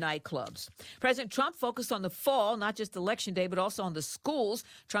and nightclubs. President Trump focused on the fall, not just Election Day, but also on the schools.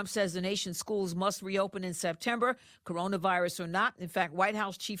 Trump says the nation's schools must reopen in September, coronavirus or not. In fact, White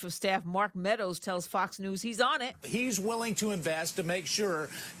House Chief of Staff Mark Meadows tells Fox News he's on it. He's willing to invest to make sure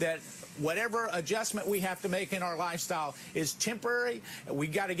that whatever adjustment we have to make in our lifestyle is temporary. We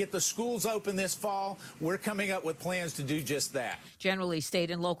got to get the schools open this fall. We're coming up with plans to do just that. Generally,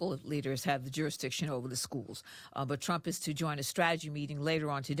 state and local leaders have the jurisdiction over the schools. But Trump is to join a strategy meeting later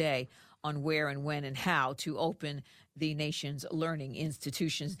on today on where and when and how to open the nation's learning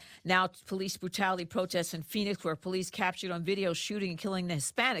institutions. Now, police brutality protests in Phoenix, where police captured on video shooting and killing a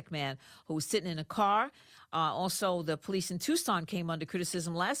Hispanic man who was sitting in a car. Also, the police in Tucson came under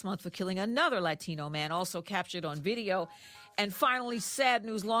criticism last month for killing another Latino man, also captured on video. And finally, sad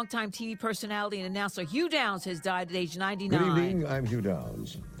news, longtime TV personality and announcer Hugh Downs has died at age 99. Good evening, I'm Hugh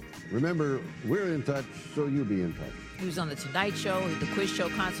Downs. Remember, we're in touch, so you be in touch. He was on The Tonight Show, The Quiz Show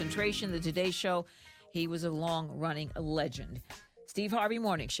Concentration, The Today Show. He was a long-running legend. Steve Harvey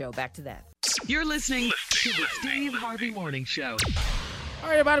Morning Show. Back to that. You're listening to the Steve Harvey Morning Show. All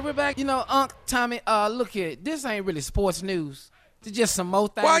right, everybody, we're back. You know, Unc, Tommy, look here. This ain't really sports news. It's just some more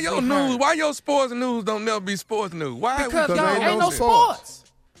things. Why your sports news don't never be sports news? Why? Because y'all ain't no sports.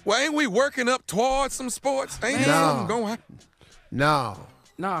 Well, ain't we working up towards some sports? Ain't something going to happen? No.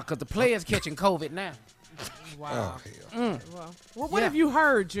 Nah, because the players catching COVID now. Wow. Oh, Well, what have you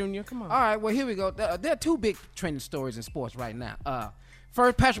heard, Junior? Come on. All right, well, here we go. There are two big trending stories in sports right now.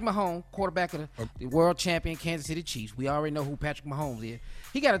 First, Patrick Mahomes, quarterback of the world champion Kansas City Chiefs. We already know who Patrick Mahomes is.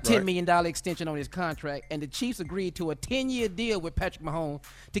 He got a $10 million extension on his contract, and the Chiefs agreed to a 10-year deal with Patrick Mahomes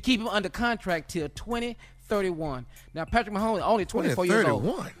to keep him under contract till 2031. Now, Patrick Mahomes is only 24 years old.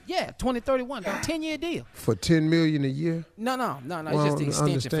 2031? Yeah, 2031. 10-year deal. For $10 million a year? No. Well, It's just the extension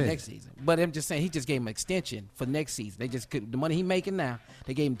understand. for next season. But I'm just saying, he just gave him an extension for next season. They just the money he making now.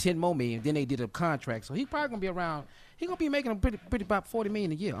 They gave him $10 more million. Then they did a contract, so he's probably gonna be around. He's gonna be making pretty about $40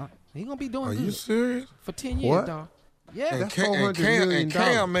 million a year. Huh? He's gonna be doing Are good. you serious? For 10 years, What? dog. Yeah, That's $400 million. And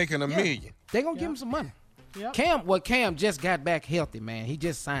Cam making $1 million. they gonna give him some money. Yep. Cam just got back healthy, man. He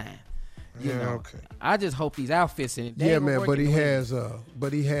just signed. You know. Okay. I just hope these outfits in it. Yeah, man, but he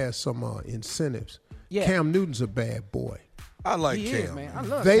has some incentives. Yeah. Cam Newton's a bad boy. I like He Cam. is, man. I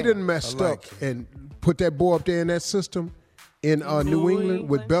love They Cam. done messed I like up and put that boy up there in that system in New England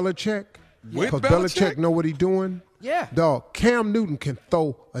with Belichick. With Because Belichick? Belichick know what he doing. Yeah. Dog, Cam Newton can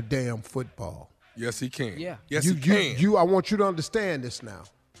throw a damn football. Yes, he can. Yeah. Yes, he can. I want you to understand this now.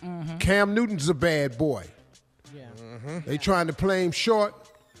 Cam Newton's a bad boy. Yeah. They trying to play him short.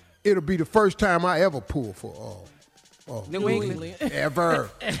 It'll be the first time I ever pull for New England. ever.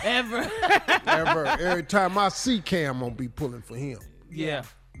 Ever. Ever. Every time I see Cam, I'm gonna be pulling for him. Yeah.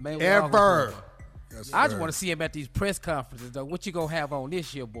 Man, we all Ever. Yes, I just sir. want to see him at these press conferences, though. What you gonna have on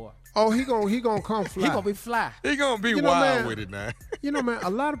this year, boy? Oh, he gonna come fly. He gonna be fly. He gonna be You know, wild man, with it now. You know, man, a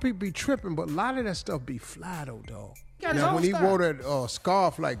lot of people be tripping, but a lot of that stuff be fly though, dog. Got his Now, own when he style. wore that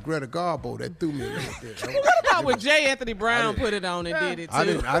scarf like Greta Garbo, that threw me a little bit. What about when J. Anthony Brown put it on and did it, too?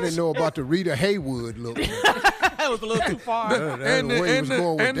 I didn't know about the Rita Haywood look. That was a little too far. And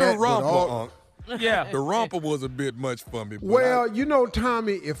the romper, Yeah. the romper was a bit much for me. But Well, you know,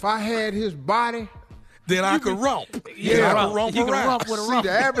 Tommy, if I had his body, then I could romp. Yeah, I could romp you can around. romp with a see, romp.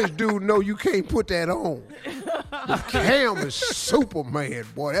 the average dude know you can't put that on. But Cam is Superman,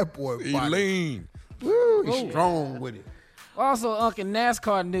 boy. That boy He body. lean. Woo, he's strong with it. Also, in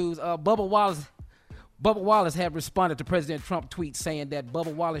NASCAR news, Bubba Wallace had responded to President Trump's tweet saying that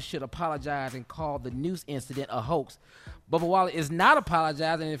Bubba Wallace should apologize and called the news incident a hoax. Bubba Wallace is not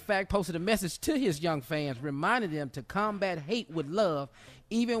apologizing and, in fact, posted a message to his young fans reminding them to combat hate with love,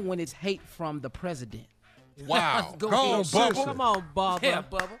 even when it's hate from the president. Wow. Go Go on, ahead. Bubba. Come on, Bubba. Yeah,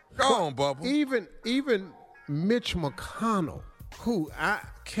 Bubba. Go on, Bubba. Even Mitch McConnell, who I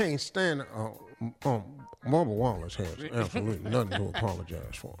can't stand, Bubba Wallace has absolutely nothing to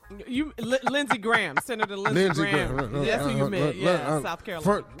apologize for. Lindsey Graham, Senator Lindsey Graham. That's who you meant. Yeah, South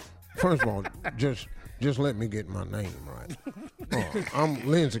Carolina. First of all, just let me get my name right. I'm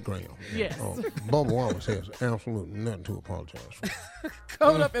Lindsey Graham. Yes. Bubba Wallace has absolutely nothing to apologize for.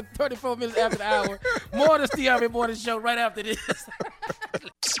 Coming up at 34 minutes after the hour. More of the Steve Harvey Morning Show right after this.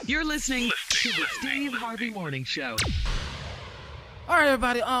 You're listening to the Steve Harvey Morning Show. All right,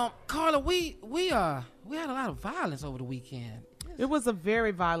 everybody. Carla, we had a lot of violence over the weekend. It was a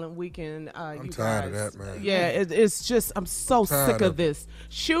very violent weekend. I'm you tired guys. of that, man. Yeah, it's just, I'm so Tired sick of of this.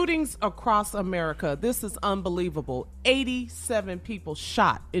 Shootings across America. This is unbelievable. 87 people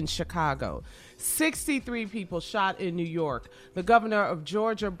shot in Chicago. 63 people shot in New York. The governor of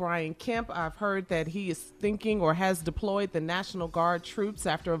Georgia, Brian Kemp, I've heard that he is thinking or has deployed the National Guard troops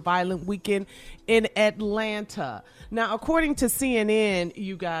after a violent weekend in Atlanta. Now, according to CNN,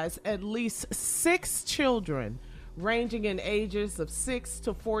 you guys, at least 6 children ranging in ages of 6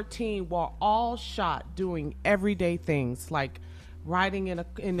 to 14 were all shot doing everyday things like riding in a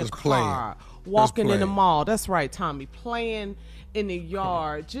Just car, playing. walking in the playing. mall. That's right, Tommy. Playing in the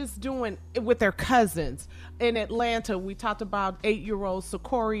yard, just doing it with their cousins. In Atlanta, we talked about 8-year-old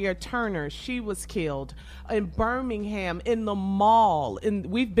Sequoia Turner. She was killed. In Birmingham, in the mall.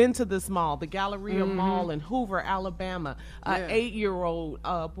 We've been to this mall, the Galleria Mall in Hoover, Alabama. An 8-year-old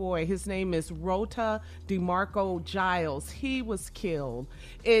boy, his name is Rota DeMarco Giles. He was killed.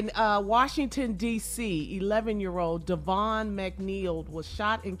 In Washington, D.C., 11-year-old Devon McNeil was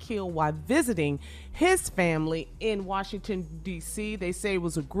shot and killed while visiting his family in Washington, D.C. They say it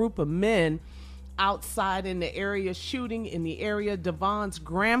was a group of men outside in the area, shooting in the area. Devon's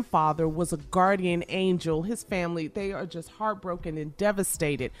grandfather was a guardian angel. His family, they are just heartbroken and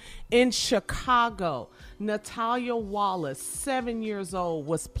devastated. In Chicago, Natalia Wallace, 7 years old,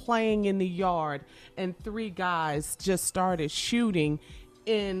 was playing in the yard, and 3 guys just started shooting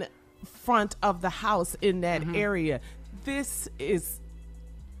in front of the house in that area. This is,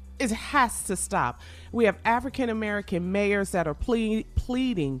 it has to stop. We have African-American mayors that are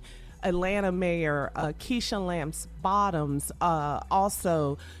pleading. Atlanta Mayor Keisha Lance Bottoms,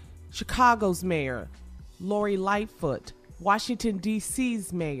 also Chicago's Mayor Lori Lightfoot, Washington,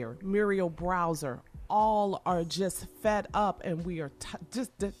 D.C.'s Mayor Muriel Browser, all are just fed up, and we are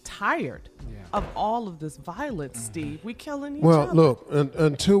just tired of all of this violence, Steve. We killing each other. Well, look,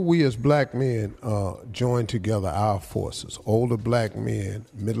 until we as black men join together our forces, older black men,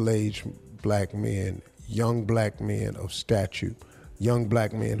 middle-aged black men, young black men of stature, young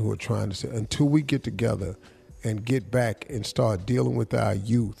black men who are trying to say, until we get together and get back and start dealing with our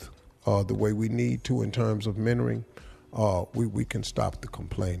youth the way we need to in terms of mentoring, we can stop the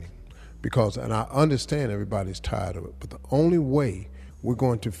complaining. Because, and I understand everybody's tired of it, but the only way we're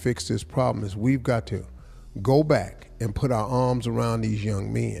going to fix this problem is we've got to go back and put our arms around these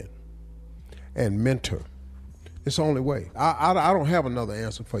young men and mentor. It's the only way. I don't have another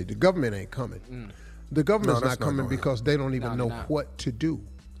answer for you. The government ain't coming. The government's not coming because they don't even know what to do.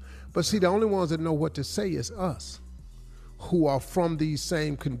 But see, the only ones that know what to say is us, who are from these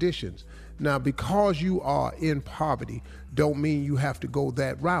same conditions. Now, because you are in poverty, don't mean you have to go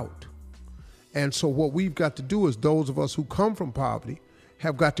that route. And so what we've got to do is those of us who come from poverty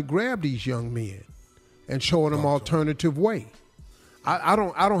have got to grab these young men and show them an alternative way. I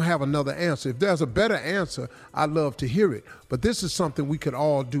don't have another answer. If there's a better answer, I'd love to hear it. But this is something we could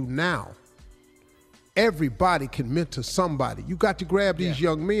all do now. Everybody can mentor somebody. You got to grab these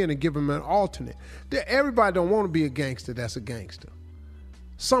young men and give them an alternate. Everybody don't want to be a gangster that's a gangster.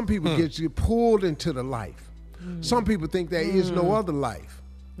 Some people get pulled into the life. Some people think there is no other life.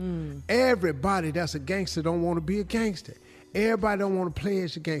 Everybody that's a gangster don't want to be a gangster. Everybody don't want to play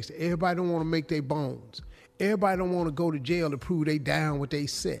as a gangster. Everybody don't want to make their bones. Everybody don't want to go to jail to prove they down what they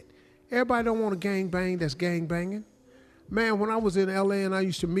said. Everybody don't want to gang bang that's gang banging. Man, when I was in L.A. and I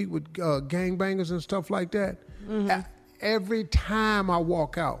used to meet with gangbangers and stuff like that, every time I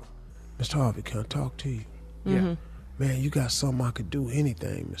walk out, Mr. Harvey, can I talk to you? Yeah. Man, you got something I could do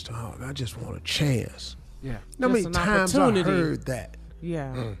anything, Mr. Harvey. I just want a chance. Yeah. How many times I heard that?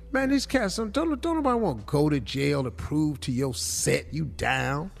 Yeah. Man, these cats, don't nobody want to go to jail to prove to your set you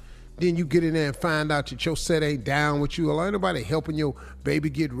down. Then you get in there and find out that your set ain't down with you. Ain't nobody helping your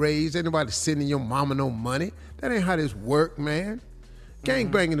baby get raised. Ain't nobody sending your mama no money. That ain't how this work, man.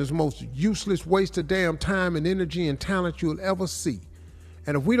 Gangbanging is the most useless waste of damn time and energy and talent you'll ever see.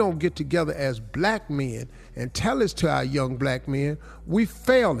 And if we don't get together as black men and tell this to our young black men, we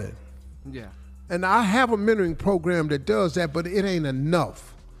failing. Yeah. And I have a mentoring program that does that, but it ain't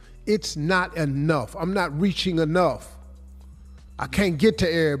enough. It's not enough. I'm not reaching enough. I can't get to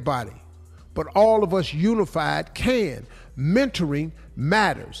everybody, but all of us unified can. Mentoring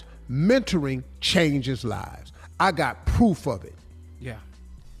matters. Mentoring changes lives. I got proof of it. Yeah.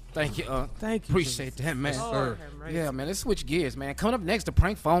 Thank you. Thank you. Appreciate that, man. Sir. Yeah, man. Let's switch gears, man. Coming up next, the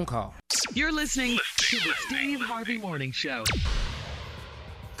prank phone call. You're listening to the Steve Harvey Morning Show.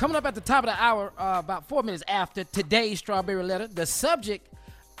 Coming up at the top of the hour, about 4 minutes after today's Strawberry Letter, the subject,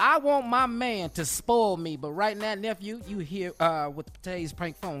 I want my man to spoil me. But right now, nephew, you here with today's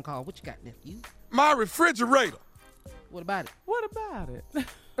prank phone call. What you got, nephew? My refrigerator. What about it? What about it?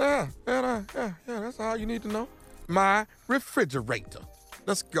 Yeah, that's all you need to know. My refrigerator.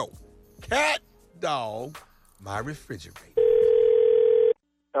 Let's go. Cat, dog, my refrigerator.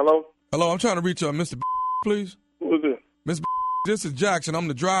 Hello? Hello, I'm trying to reach Mr. please. Who is it? Mr. This is Jackson. I'm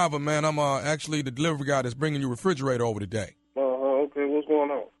the driver, man. I'm actually the delivery guy that's bringing your refrigerator over today. Okay, what's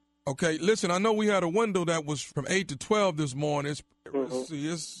going on? Okay, listen, I know we had a window that was from 8 to 12 this morning. Let's see,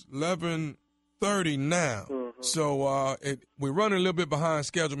 it's 11:30 now. So we're running a little bit behind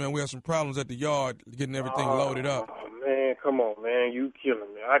schedule, man. We have some problems at the yard getting everything loaded up. Oh, man, come on, man. You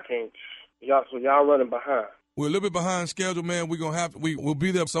killing me. I can't. Y'all running behind. We're a little bit behind schedule, man. We're going to have we'll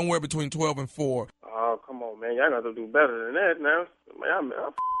be there somewhere between 12 and 4. Oh, come on, man. Y'all got to do better than that now. Man,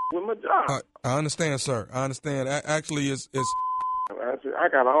 I'm with my job. I understand, sir. I understand. Actually, it's I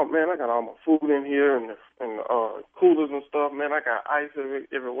got all my food in here and coolers and stuff, man. I got ice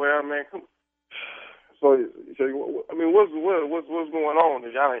everywhere, man. Come. So I mean, what's going on?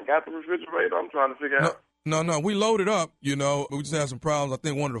 Y'all ain't got the refrigerator? I'm trying to figure out. No. We loaded up. You know, we just had some problems. I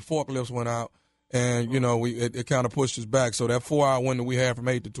think one of the forklifts went out, And, you know, it kind of pushed us back. So that 4-hour window we had from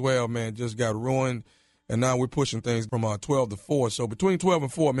 8 to 12, man, just got ruined. And now we're pushing things from 12 to 4. So between 12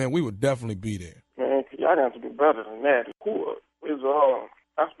 and 4, man, we would definitely be there. Man, y'all got to do better than that. Who is,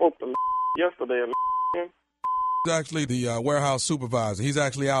 I spoke to yesterday. He's actually the warehouse supervisor. He's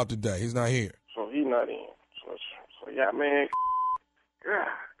actually out today. He's not here. So he's not in. So yeah, man. God,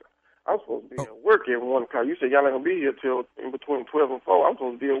 I'm supposed to be at work at 1 o'clock. You said y'all ain't going to be here till in between 12 and 4. I'm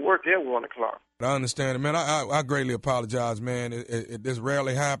supposed to be at work at 1 o'clock. I understand it, man. I greatly apologize, man. This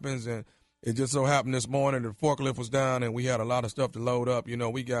rarely happens, and it just so happened this morning the forklift was down, and we had a lot of stuff to load up. You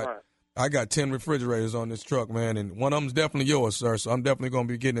know, I got 10 refrigerators on this truck, man, and one of them's definitely yours, sir, so I'm definitely going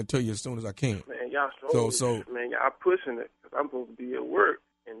to be getting it to you as soon as I can. Man, y'all man, y'all pushing it because I'm supposed to be at work.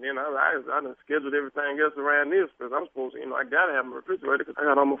 And then I done scheduled everything else around this because I'm supposed to, you know, I got to have my refrigerator because I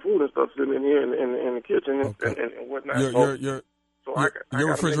got all my food and stuff sitting in here in the kitchen and whatnot. Your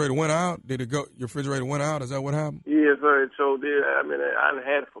refrigerator went out? Did it go? Your refrigerator went out? Is that what happened? Yeah, sir, it sure did. I mean, I done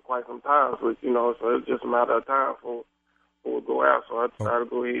had it for quite some time, so, you know, so it's just a matter of time for it go out. So I decided to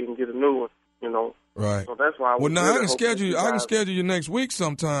go ahead and get a new one, you know. Right. So that's why. Well, now I can schedule you next week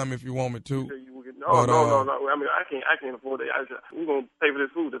sometime if you want me to. No. I mean, I can't afford it. We're gonna pay for this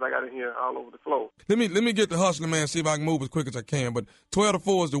food that I got in here all over the floor. Let me get the hustler, man. See if I can move as quick as I can. But 12 to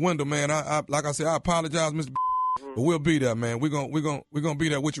 4 is the window, man. I like I said, I apologize, Mr. But we'll be there, man. We're gonna be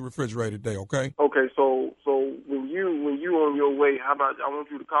there with your refrigerator today, okay? Okay. So when you on your way, how about I want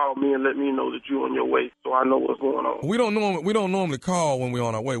you to call me and let me know that you're on your way, so I know what's going on. We don't normally call when we're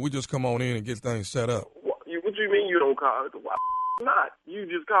on our way. We just come on in and get things set up. What you mean you don't call? Why not? You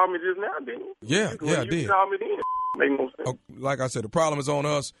just called me just now, didn't you? Yeah, I did. You called me then. Make no sense. Like I said, the problem is on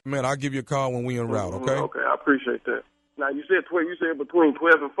us. Man, I'll give you a call when we en route, okay? Okay, I appreciate that. Now, you said between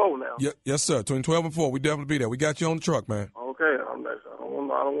 12 and 4 now. Yes, sir. Between 12 and 4, we definitely be there. We got you on the truck, man. Okay, I don't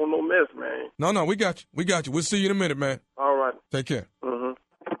want no mess, man. No, we got you. We'll see you in a minute, man. All right. Take care.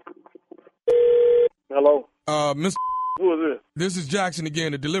 Hello? Mr. Who is it? This is Jackson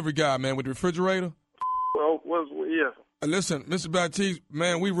again, the delivery guy, man, with the refrigerator. Well, yes. Listen, Mr. Baptiste,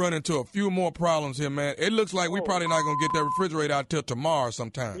 man, we run into a few more problems here, man. It looks like we probably not going to get that refrigerator out till tomorrow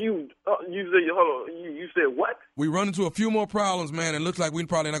sometime. You said what? We run into a few more problems, man. It looks like we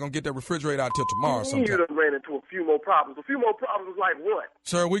probably not going to get that refrigerator out till tomorrow sometime. You done ran into a few more problems. A few more problems like what?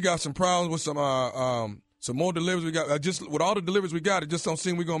 Sir, we got some problems with some more deliveries we got. Just with all the deliveries we got, it just don't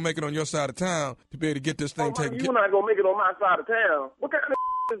seem we're going to make it on your side of town to be able to get this thing taken care of. You're not going to make it on my side of town. What kind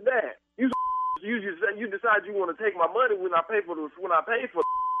of is that? You decide you want to take my money when I pay for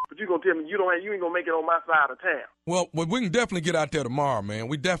but you gonna tell me you ain't gonna make it on my side of town. Well, we can definitely get out there tomorrow, man.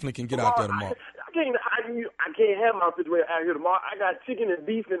 We definitely can get out there tomorrow. I can't have my refrigerator out here tomorrow. I got chicken and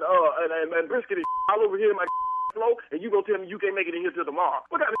beef and brisket and all over here in my floor, and you gonna tell me you can't make it in here till tomorrow?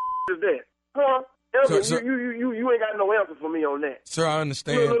 What kind of is that, huh? Sir, you ain't got no answer for me on that. Sir, I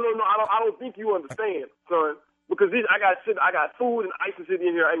understand. No. I don't think you understand, son. Because I got food and ice sitting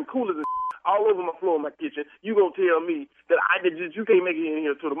in here and coolers and all over my floor in my kitchen. You gonna tell me that you can't make it in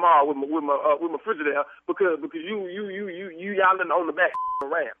here till tomorrow with my refrigerator because you y'all on the back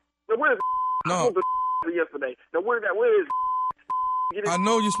around. Now where's no yesterday? Now where is I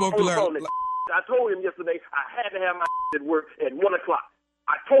know you spoke to Larry. I told him yesterday I had to have my at work at 1 o'clock.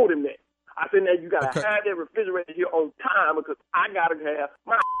 I told him that. I said now you gotta have that refrigerator here on time because I gotta have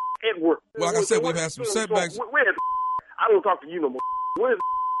my at work. Well, like I said, we've had some setbacks. Where's I don't talk to you no more. Where's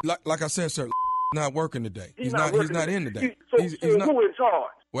like I said, sir, not working today. He's not in today. He's not. Who in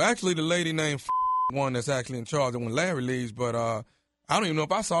charge? Well, actually, the lady named one that's actually in charge when Larry leaves, but I don't even know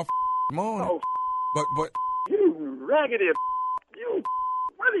if I saw morning. Oh, but you raggedy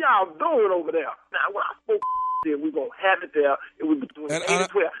what are y'all doing over there? Now, when I spoke we're going to have it there. It was between 8 and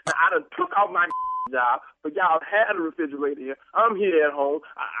 12. Now, I done took off my job, but y'all had a refrigerator here. I'm here at home.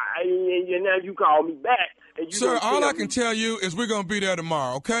 And now you call me back. And you sir, all I can tell you is we're going to be there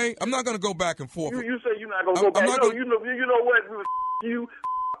tomorrow, okay? I'm not going to go back and forth. You say you're not going to go back. You know what? You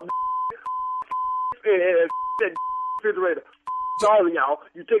and that refrigerator. All of y'all,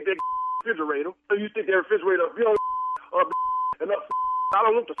 you take that refrigerator, and you stick that refrigerator up here and up. I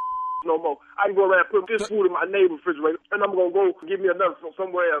don't want the no more. I can go around and put this food in my neighbor's refrigerator, and I'm going to go give me another from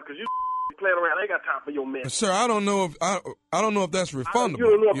somewhere else, because you playing around. I ain't got time for your mess. Sir, I don't know if that's refundable. You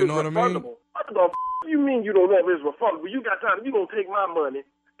don't know if you know what I mean? What the you mean you don't know if it's refundable? You got time. You going to take my money,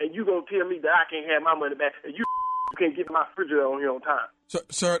 and you going to tell me that I can't have my money back, and you can't get my refrigerator on here on time.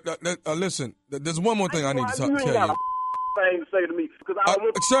 Sir, listen, there's one more thing I need to tell you. You ain't got a thing to say to me, because I don't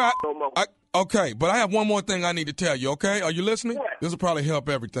want no more. Okay, but I have one more thing I need to tell you, okay? Are you listening? What? This will probably help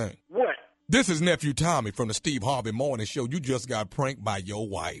everything. What? This is Nephew Tommy from the Steve Harvey Morning Show. You just got pranked by your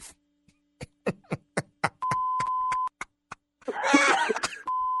wife.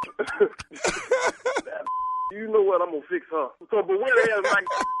 You know what? I'm gonna fix her. So, but where the hell is my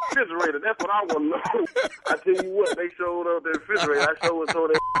refrigerator? That's what I want to know. I tell you what, they showed up the refrigerator. I showed them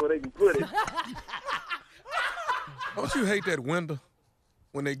where they can put it. Don't you hate that window?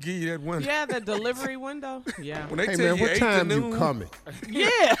 When they give you that window. Yeah, the delivery window. Yeah. When they Hey, tell man, you what 8 time to you noon, coming?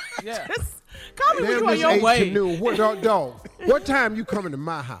 Yeah. Yeah. Just call me when Damn, you on it's your 8 way. to noon. What, dog, what time you coming to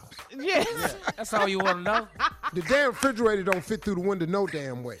my house? Yeah. That's all you want to know. The damn refrigerator don't fit through the window no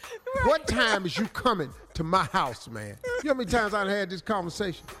damn way. What time is you coming to my house, man? You know how many times I've had this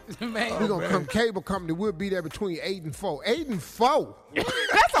conversation? Man. We're going to come cable company. We'll be there between 8 and 4. 8 and 4?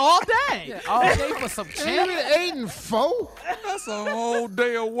 That's all day. Yeah, all day for some champion. 8 and 4? That's a whole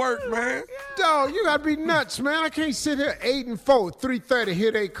day of work, man. Dog, you got to be nuts, man. I can't sit here 8 and 4, 3:30,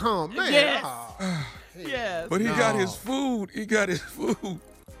 here they come. Man, Yes. oh. Yes. But he got his food. He got his food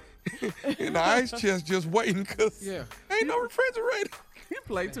in the ice chest just waiting because ain't no refrigerator. You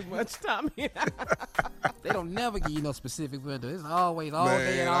play too much, Tommy. They don't never give you no specific window. It's always all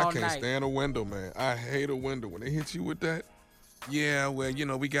day and all I can't night. stand a window, man. I hate a window. When they hit you with that, yeah, well,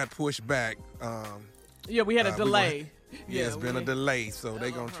 we got pushed back. Yeah, we had a delay. Yeah, it's been a delay, so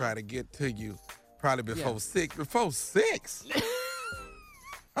they're going to try to get to you probably before 6. Before 6?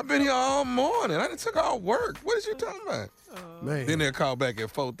 I've been here all morning. I done took all work. What is you talking about? Man. Then they'll call back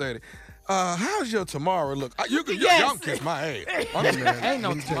at 4:30. How's your tomorrow look? Y'all can kiss my ass. Ain't no Let me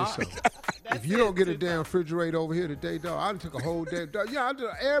tell you tomorrow. something. If you don't get a damn refrigerator over here today, dog, I done took a whole day. Dog,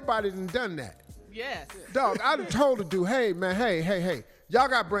 everybody done that. Yes. Dog, I done told the dude, hey, man, hey, y'all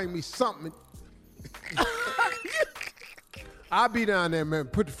got to bring me something. I'll be down there, man,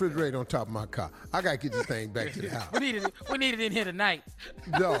 put the refrigerator on top of my car. I got to get this thing back to the house. We need it in here tonight.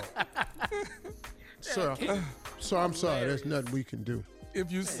 Dog. Sir, I'm sorry. There's nothing we can do.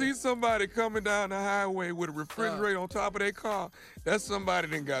 If you see somebody coming down the highway with a refrigerator on top of their car, that's somebody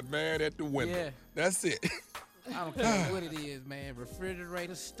that got mad at the window. Yeah. That's it. I don't care what it is, man.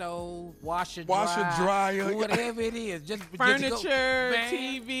 Refrigerator, stove, washer, dryer, whatever it is. Just Furniture, go, man.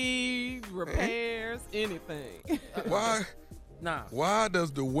 TV, repairs, anything. Why? Nah. Why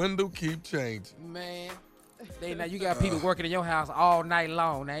does the window keep changing? Man. Now you got people working in your house all night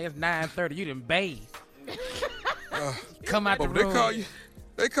long. Now it's 9:30. You done bathe. Come out the room.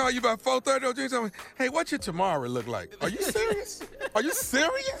 They call you about 4:30. You tell me, hey, what's your tomorrow look like? Are you serious? Are you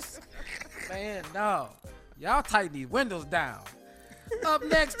serious? Man, no. Y'all tighten these windows down. Up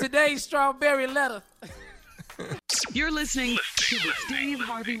next, today's Strawberry Letter. You're listening to the Steve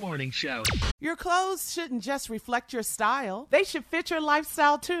Harvey Morning Show. Your clothes shouldn't just reflect your style. They should fit your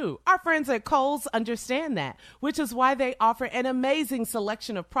lifestyle too. Our friends at Kohl's understand that, which is why they offer an amazing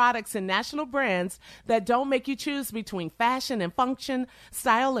selection of products and national brands that don't make you choose between fashion and function,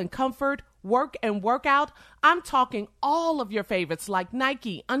 style and comfort, work and workout. I'm talking all of your favorites like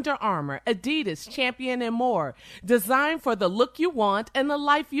Nike, Under Armour, Adidas, Champion, and more. Designed for the look you want and the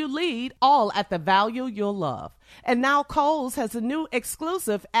life you lead, all at the value you'll love. And now Kohl's has a new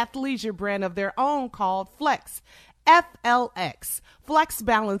exclusive athleisure brand of their own called Flex. FLX. Flex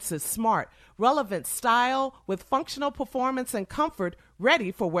balances smart, relevant style with functional performance and comfort,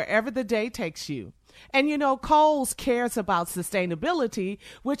 ready for wherever the day takes you. And you know, Kohl's cares about sustainability,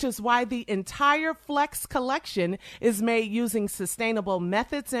 which is why the entire Flex collection is made using sustainable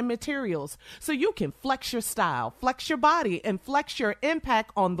methods and materials, so you can flex your style, flex your body, and flex your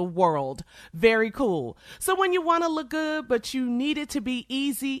impact on the world. Very cool. So when you want to look good, but you need it to be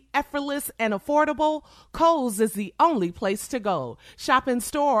easy, effortless, and affordable, Kohl's is the only place to go. Shop in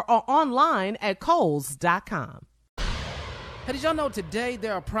store or online at Kohls.com. Hey, did y'all know today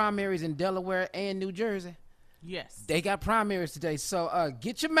there are primaries in Delaware and New Jersey? Yes. They got primaries today. So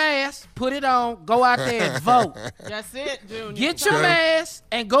get your mask, put it on, go out there and vote. That's it, Junior. Get your mask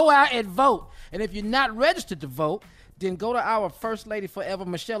and go out and vote. And if you're not registered to vote, then go to our First Lady Forever,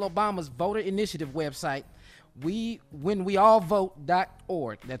 Michelle Obama's voter initiative website,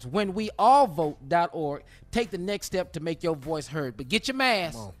 whenweallvote.org. That's whenweallvote.org. Take the next step to make your voice heard. But get your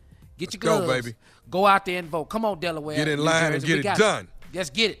mask. Get your gloves. Go, baby. Go out there and vote. Come on, Delaware. Get in line and get it done.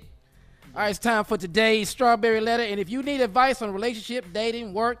 Let's get it. All right, it's time for today's Strawberry Letter. And if you need advice on relationship,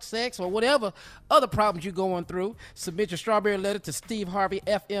 dating, work, sex, or whatever other problems you're going through, submit your Strawberry Letter to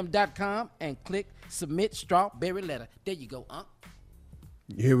steveharveyfm.com and click Submit Strawberry Letter. There you go,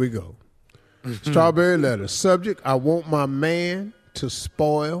 Here we go. Strawberry Letter. Subject, I want my man to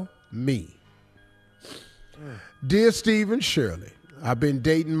spoil me. Dear Steve and Shirley, I've been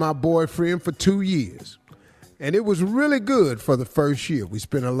dating my boyfriend for 2 years, and it was really good for the first year. We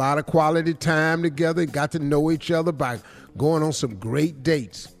spent a lot of quality time together and got to know each other by going on some great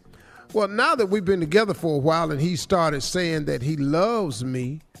dates. Well, now that we've been together for a while and he started saying that he loves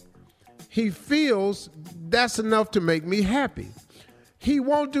me, he feels that's enough to make me happy. He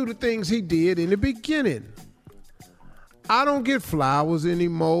won't do the things he did in the beginning. I don't get flowers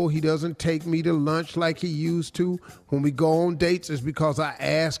anymore. He doesn't take me to lunch like he used to. When we go on dates, it's because I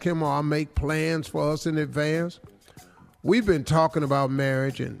ask him or I make plans for us in advance. We've been talking about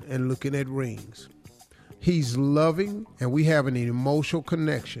marriage and looking at rings. He's loving and we have an emotional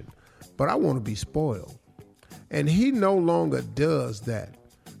connection, but I want to be spoiled. And he no longer does that.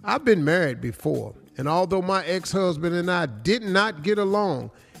 I've been married before, and although my ex-husband and I did not get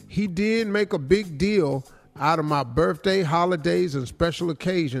along, he did make a big deal out of my birthday, holidays, and special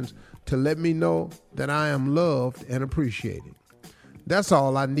occasions to let me know that I am loved and appreciated. That's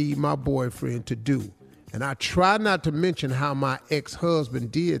all I need my boyfriend to do. And I try not to mention how my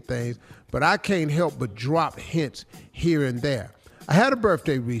ex-husband did things, but I can't help but drop hints here and there. I had a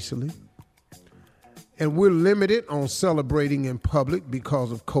birthday recently, and we're limited on celebrating in public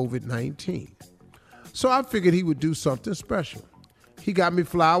because of COVID-19. So I figured he would do something special. He got me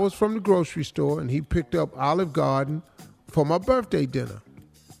flowers from the grocery store, and he picked up Olive Garden for my birthday dinner.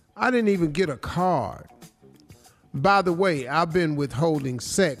 I didn't even get a card. By the way, I've been withholding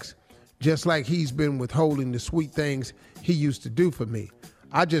sex just like he's been withholding the sweet things he used to do for me.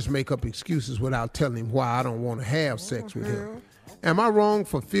 I just make up excuses without telling him why I don't want to have sex with him. Am I wrong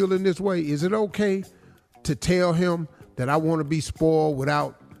for feeling this way? Is it okay to tell him that I want to be spoiled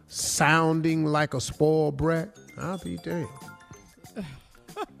without sounding like a spoiled brat? I'll be damned.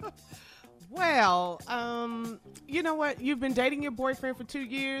 Well, you know what? You've been dating your boyfriend for 2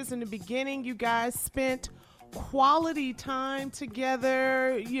 years. In the beginning, you guys spent quality time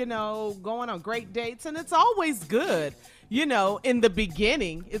together, going on great dates. And it's always good, in the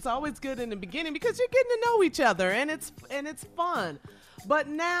beginning. It's always good in the beginning because you're getting to know each other and it's fun. But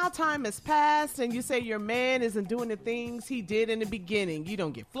now time has passed and you say your man isn't doing the things he did in the beginning. You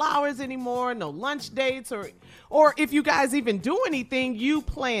don't get flowers anymore, no lunch dates, or if you guys even do anything, you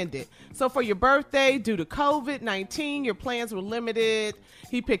planned it. So for your birthday, due to COVID-19, your plans were limited.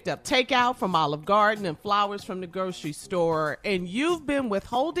 He picked up takeout from Olive Garden and flowers from the grocery store. And you've been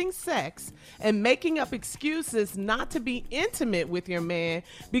withholding sex and making up excuses not to be intimate with your man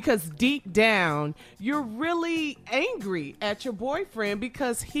because deep down, you're really angry at your boyfriend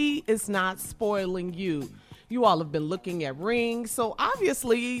because he is not spoiling you. You all have been looking at rings. So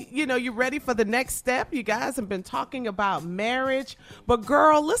obviously, you're ready for the next step. You guys have been talking about marriage. But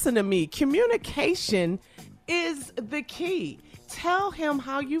girl, listen to me. Communication is the key. Tell him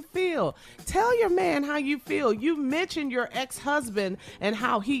how you feel. Tell your man how you feel. You mentioned your ex-husband and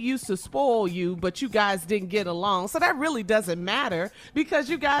how he used to spoil you, but you guys didn't get along. So that really doesn't matter because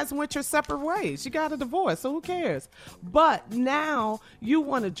you guys went your separate ways. You got a divorce, so who cares? But now you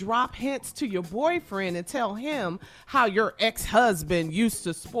want to drop hints to your boyfriend and tell him how your ex-husband used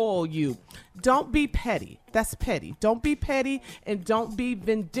to spoil you. Don't be petty. That's petty. Don't be petty and don't be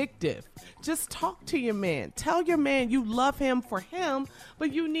vindictive. Just talk to your man. Tell your man you love him for him,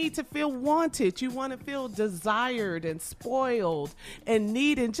 but you need to feel wanted. You want to feel desired and spoiled and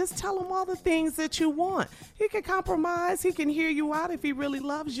needed. Just tell him all the things that you want. He can compromise. He can hear you out if he really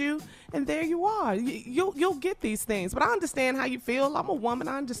loves you. And there you are. You'll get these things. But I understand how you feel. I'm a woman.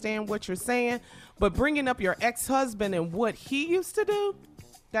 I understand what you're saying. But bringing up your ex-husband and what he used to do,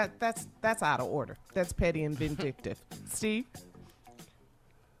 that's out of order. That's petty and vindictive. Steve?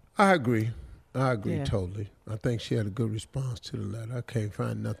 I agree totally. I think she had a good response to the letter. I can't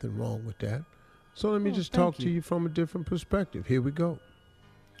find nothing wrong with that. So let me just talk to you from a different perspective. Here we go.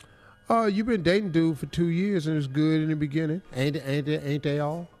 You've been dating dude for 2 years and it's good in the beginning. Ain't they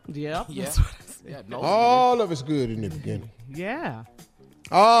all? Yeah. Yeah. All of it's good in the beginning. Yeah.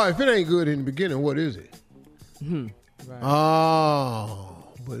 Oh, if it ain't good in the beginning, what is it? Right. Oh.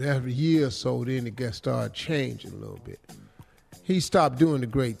 But after a year or so, then it started changing a little bit. He stopped doing the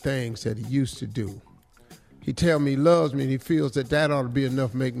great things that he used to do. He tell me he loves me and he feels that ought to be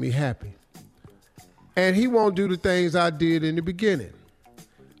enough to make me happy. And he won't do the things I did in the beginning.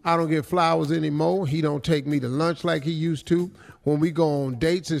 I don't get flowers anymore. He don't take me to lunch like he used to. When we go on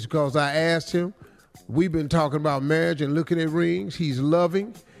dates, it's because I asked him. We've been talking about marriage and looking at rings. He's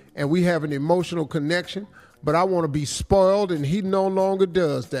loving and we have an emotional connection. But I want to be spoiled, and he no longer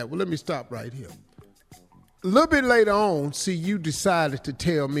does that. Well, let me stop right here. A little bit later on, you decided to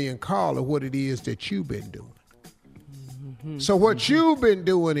tell me and Carla what it is that you've been doing. So what you've been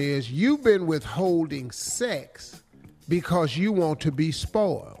doing is you've been withholding sex because you want to be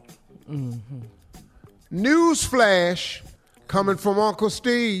spoiled. Newsflash coming from Uncle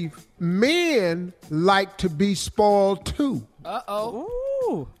Steve, men like to be spoiled too. Uh-oh.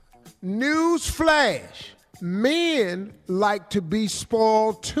 Ooh. News flash. Men like to be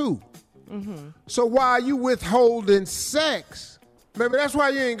spoiled too. Mm-hmm. So why are you withholding sex? Maybe that's why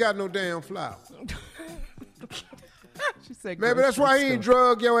you ain't got no damn flower. She said maybe that's why he ain't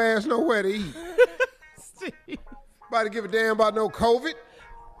drug your ass nowhere to eat. About to give a damn about no COVID.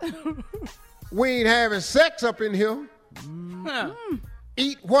 We ain't having sex up in here. Mm-hmm.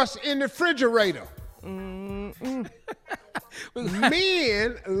 Eat what's in the refrigerator. Mm-hmm.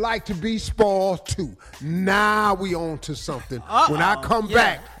 Men like to be spoiled too. Now we on to something. When I come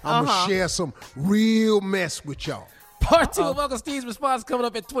back, I'm going to share some real mess with y'all. Part 2 of Uncle Steve's response coming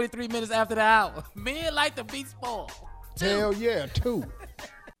up at 23 minutes after the hour. Men like to be spoiled. Hell yeah, too.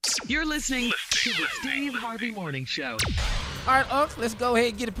 You're listening to the Steve Harvey Morning Show. All right, Uncle, let's go ahead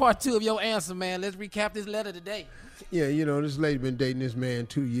and get to part 2 of your answer, man. Let's recap this letter today. Yeah, you know, this lady been dating this man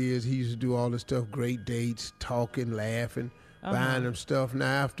 2 years. He used to do all this stuff, great dates, talking, laughing, buying him stuff.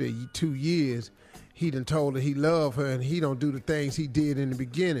 Now, after 2 years, he done told her he loved her, and he don't do the things he did in the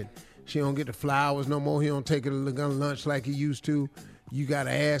beginning. She don't get the flowers no more. He don't take her to lunch like he used to. You got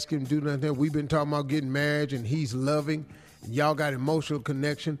to ask him to do nothing. We've been talking about getting married, and he's loving. And y'all got emotional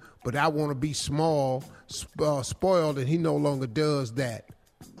connection, but I want to be spoiled, and he no longer does that.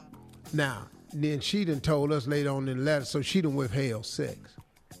 Now, then she done told us later on in the letter, so she done withheld sex.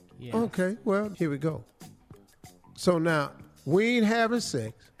 Yeah. Okay, well, here we go. So now, we ain't having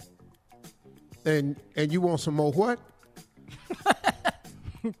sex, and you want some more what?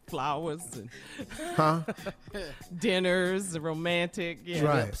 Flowers and dinners, romantic, right.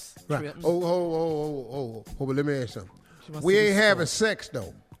 trips. Right. Oh, but let me ask you something. We ain't having sex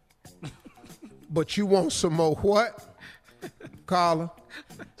though. But you want some more what? Carla?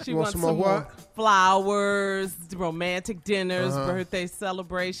 She wants some more what? Flowers, romantic dinners, birthday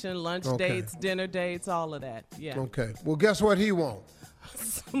celebration, lunch dates, dinner dates, all of that. Yeah. Okay. Well, guess what he wants?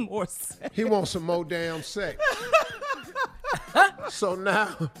 Some more sex. He wants some more damn sex. So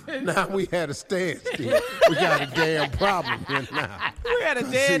now we had a standstill. We got a damn problem here now. We had a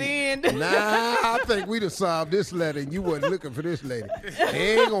dead end. Nah, I think we done solved this letter and you wasn't looking for this lady.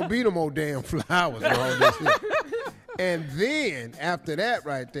 There ain't gonna be no more damn flowers and all this here. And then after that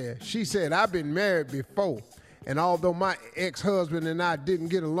right there, she said, I've been married before. And although my ex-husband and I didn't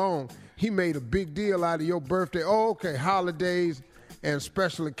get along, he made a big deal out of your birthday. Oh, okay, holidays and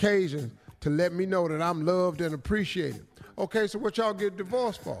special occasions to let me know that I'm loved and appreciated. Okay, so what y'all get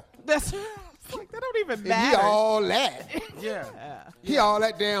divorced for? That's like, that don't even matter. He all that. Yeah. He all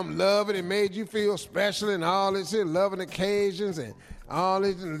that damn loving and made you feel special and all this here, loving occasions and all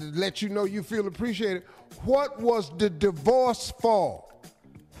this, let you know you feel appreciated. What was the divorce for?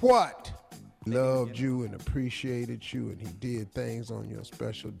 What? Loved you and appreciated you, and he did things on your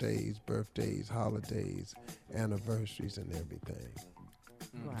special days, birthdays, holidays, anniversaries, and everything.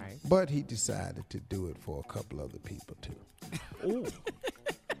 Right. But he decided to do it for a couple other people, too. Ooh.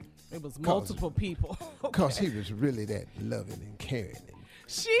 It was multiple people. Because he was really that loving and caring. And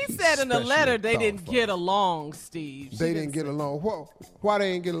she said in the letter they didn't get along, Steve. They didn't get along. Why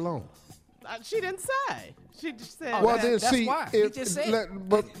they didn't get along? She didn't say. She just said. Well, then that's see, why. He just said.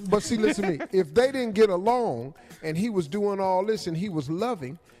 But see, listen to me. If they didn't get along and he was doing all this and he was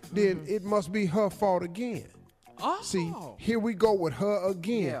loving, then it must be her fault again. Oh. See, here we go with her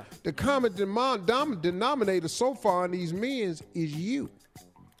again. Yeah. The common denominator so far in these men's is you.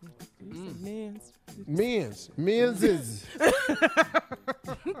 Men's is.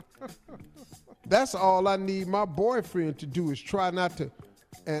 That's all I need my boyfriend to do is try not to,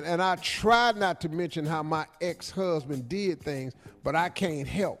 and I tried not to mention how my ex-husband did things, but I can't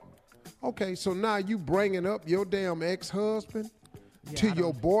help. Okay, so now you bringing up your damn ex-husband to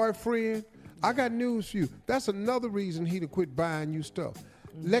your boyfriend. I got news for you. That's another reason he to quit buying you stuff.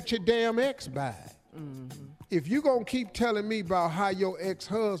 Let your damn ex buy it. If you gonna keep telling me about how your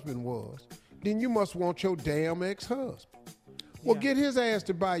ex-husband was, then you must want your damn ex-husband. Well, get his ass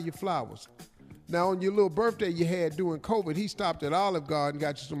to buy you flowers. Now, on your little birthday you had during COVID, he stopped at Olive Garden,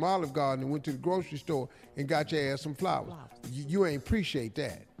 got you some Olive Garden, and went to the grocery store and got your ass some flowers. You ain't appreciate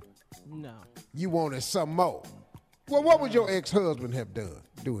that. No. You wanted some more. Well, what would your ex-husband have done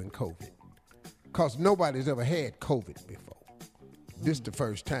during COVID? Because nobody's ever had COVID before. This the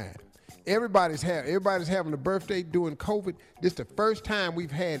first time. Everybody's having a birthday during COVID. This the first time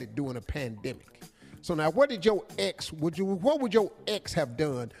we've had it during a pandemic. So now what would your ex have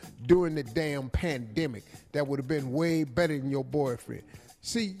done during the damn pandemic that would have been way better than your boyfriend?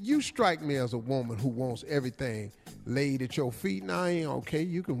 See, you strike me as a woman who wants everything laid at your feet. Now, okay,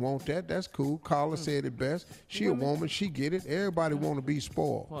 you can want that. That's cool. Carla said it best. She a woman. She get it. Everybody want to be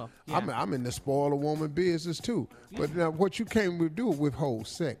spoiled. Well, yeah. I'm in the spoil a woman business too. But now what you came to do with whole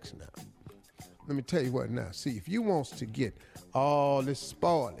sex now. Let me tell you what now. See, if you wants to get all this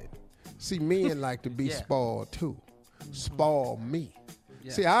spoiling, see, men like to be spoiled too. Spoil me.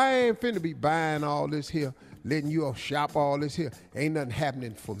 Yeah. See, I ain't finna be buying all this here, letting you shop all this here. Ain't nothing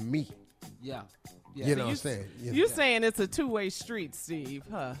happening for me. Yeah. You know what I'm saying? You're saying it's a two-way street, Steve,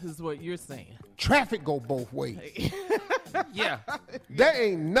 huh? Is what you're saying. Traffic go both ways. Yeah. There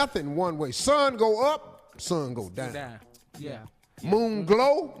ain't nothing one way. Sun go up, sun go down. Yeah. Moon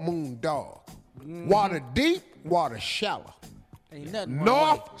glow, moon dark. Water deep, water shallow. Ain't nothing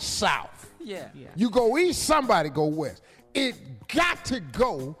North, south. Yeah. You go east, somebody go west. It got to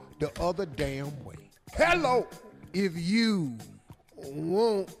go the other damn way. Hello, if you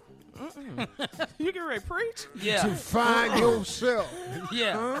want You get ready to preach? Yeah. to find yourself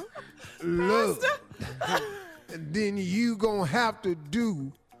love, then you gonna have to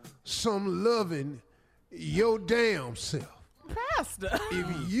do some loving your damn self. Pastor.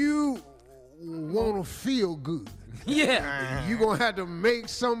 If you want to feel good, you gonna have to make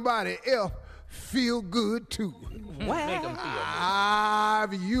somebody else feel good too. Make them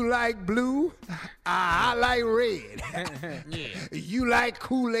feel If you like blue, I like red. You like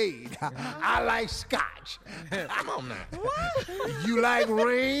Kool-Aid, I like Scotch. Come on now. You like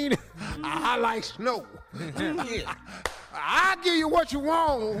rain, I like snow. I'll give you what you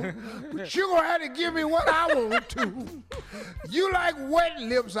want, but you're going to have to give me what I want to. You like wet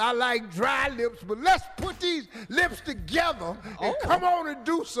lips, I like dry lips, but let's put these lips together and come on and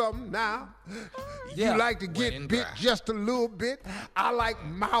do something now. You like to get bit just a little bit, I like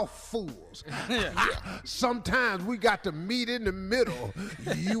mouthfuls. Sometimes we got to meet in the middle.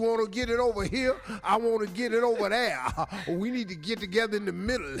 You want to get it over here, I want to get it over there. We need to get together in the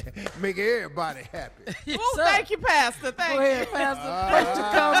middle, make everybody happy. Thank you, Pastor. Thank Go ahead, you. Pastor. Post your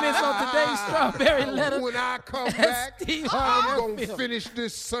comments on today's Strawberry Letter. When I come back, I'm going to finish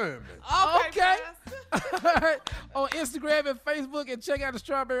this sermon. Okay. All right. On Instagram and Facebook, and check out the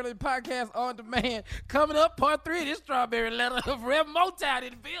Strawberry Letter Podcast on demand. Coming up, part 3 of this Strawberry Letter of Rev Motown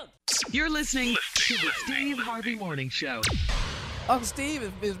in the building. You're listening to the Steve Harvey Morning Show. Uncle Steve,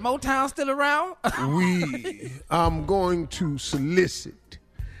 is Motown still around? I'm going to solicit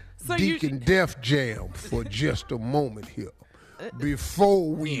Deacon Def Jam for just a moment here. Before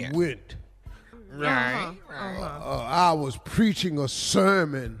we went, I was preaching a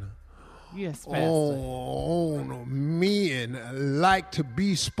sermon on men like to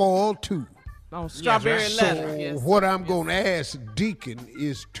be spoiled too. On Strawberry Letter. So what I'm going to ask Deacon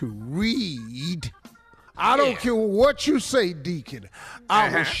is to read. I don't care what you say, Deacon. I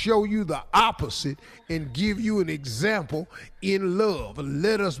will show you the opposite and give you an example in love.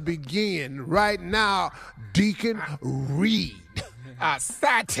 Let us begin right now. Deacon, read.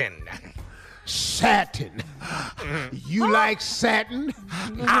 Satin. Satin. You like satin?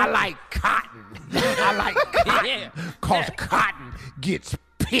 I like cotton. I like cotton because cotton gets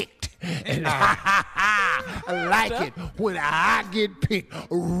picked. And I like it when I get picked.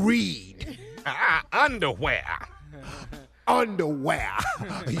 Read. Underwear. Underwear.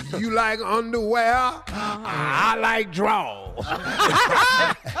 You like underwear? I like drawers.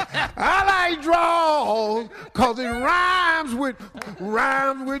 I like drawers because it rhymes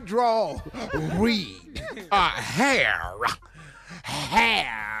with drawers. Read. Hair.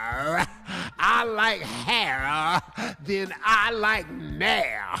 Hair. I like hair, then I like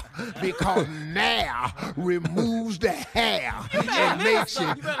nair because nair removes the hair and makes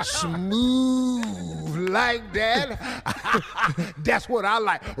it smooth like that. That's what I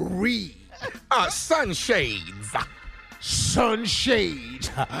like. Read. Sunshades.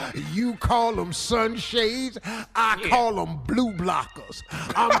 Sunshades. You call them sunshades, I call them blue blockers.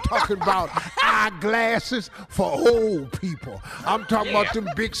 I'm talking about eyeglasses for old people. I'm talking about them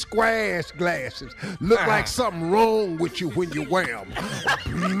big square glasses. Look like something wrong with you when you wear them.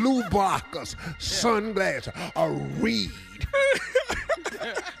 Blue blockers, sunglasses, a read.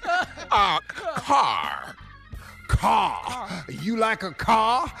 Car. Car. You like a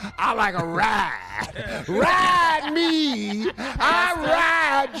car? I like a ride. Ride me. I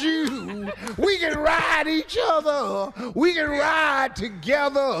ride you. We can ride each other. We can ride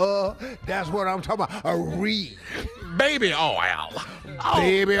together. That's what I'm talking about. A read. Baby oil.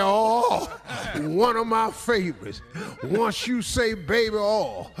 Baby oil, one of my favorites. Once you say baby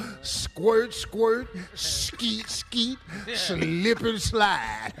oil, squirt, squirt, skeet, skeet, slip and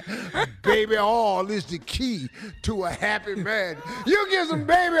slide. Baby oil is the key to a happy marriage. You get some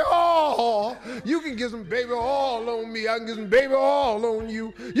baby oil. You can get some baby oil on me. I can get some baby oil on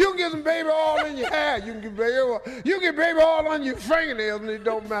you. You can get some baby oil in your hair. You can get baby oil. You can get baby oil on your fingernails and it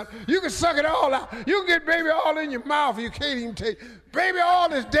don't matter. You can suck it all out. You can get baby oil in your mouth. You can't even take. Baby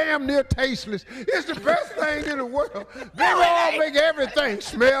oil is damn near tasteless. It's the best thing in the world. Baby oil make everything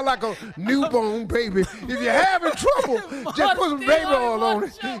smell like a newborn baby. If you're having trouble, just put some baby oil on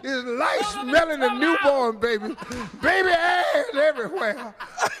it. It's like smelling a newborn baby. Baby ass everywhere.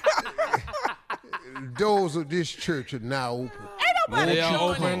 Doors of this church are now open. They are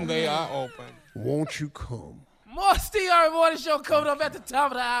open. They are open. Won't you come? More Steve Harvey Morning Show coming up at the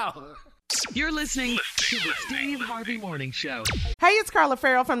top of the hour. You're listening to the Steve Harvey Morning Show. Hey, it's Carla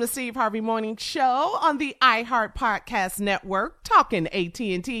Farrell from the Steve Harvey Morning Show on the iHeart Podcast Network, talking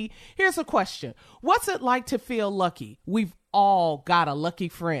AT&T. Here's a question. What's it like to feel lucky? We've all got a lucky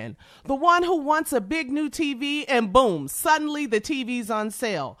friend. The one who wants a big new TV and boom, suddenly the TV's on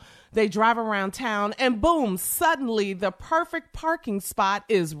sale. They drive around town and boom, suddenly the perfect parking spot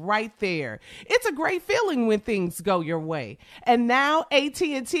is right there. It's a great feeling when things go your way. And now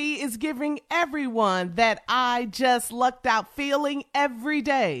AT&T is giving everyone that I just lucked out feeling every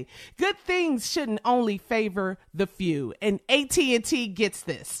day. Good things shouldn't only favor the few, and AT&T gets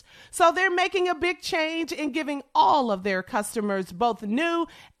this. So they're making a big change in giving all of their customers, both new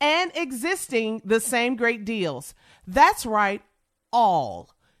and existing, the same great deals. That's right,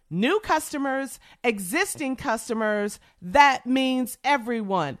 all. New customers, existing customers, that means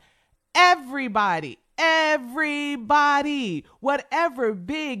everyone, everybody, whatever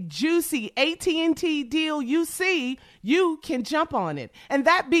big, juicy AT&T deal you see, you can jump on it. And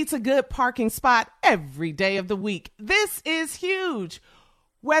that beats a good parking spot every day of the week. This is huge.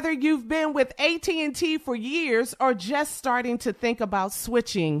 Whether you've been with AT&T for years or just starting to think about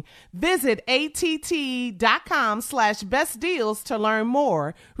switching, visit att.com/best deals to learn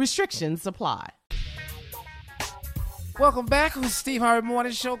more. Restrictions apply. Welcome back with Steve Harvey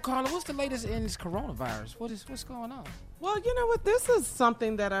Morning Show. Carla, what's the latest in this coronavirus? What's going on? Well, you know what? This is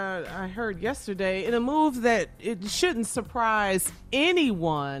something that I heard yesterday in a move that it shouldn't surprise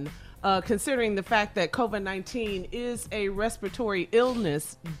anyone. Considering the fact that COVID-19 is a respiratory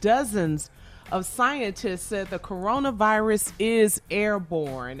illness, dozens of scientists said the coronavirus is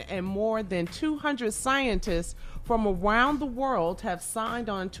airborne, and more than 200 scientists from around the world have signed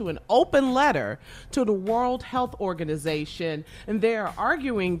on to an open letter to the World Health Organization, and they are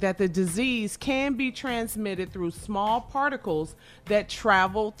arguing that the disease can be transmitted through small particles that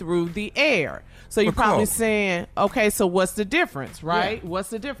travel through the air. So you're probably saying, okay, so what's the difference, right? Yeah. What's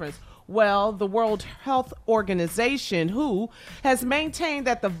the difference? Well, the World Health Organization, WHO, has maintained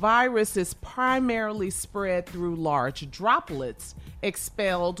that the virus is primarily spread through large droplets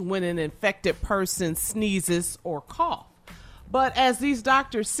expelled when an infected person sneezes or coughs. But as these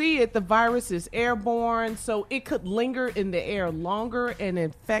doctors see it, the virus is airborne, so it could linger in the air longer and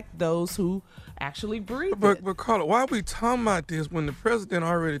infect those who actually breathe it. But Carla, why are we talking about this when the president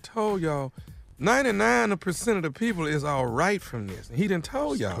already told y'all 99% of the people is all right from this? And he didn't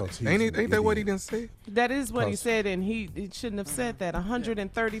tell y'all. Ain't that what he didn't say? That is what he said, and he shouldn't have said that.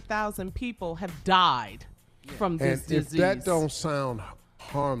 130,000 people have died from this disease. If that don't sound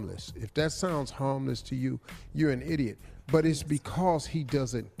harmless, if that sounds harmless to you, you're an idiot. But it's because he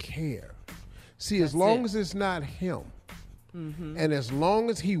doesn't care. See, as long as it's not him, and as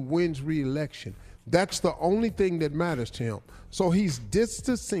long as he wins re-election, that's the only thing that matters to him. So he's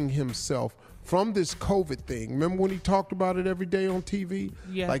distancing himself from this COVID thing. Remember when he talked about it every day on TV?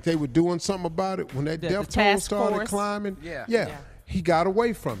 Yeah. Like they were doing something about it when that death toll started climbing? Yeah. He got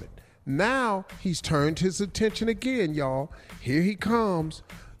away from it. Now he's turned his attention again, y'all. Here he comes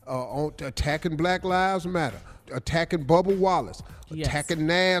on attacking Black Lives Matter, attacking Bubba Wallace, attacking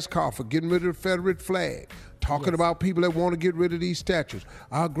NASCAR for getting rid of the Confederate flag, talking about people that want to get rid of these statues.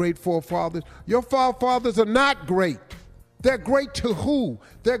 Our great forefathers. Your forefathers are not great. They're great to who?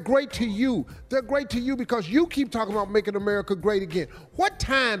 They're great to you. They're great to you because you keep talking about making America great again. What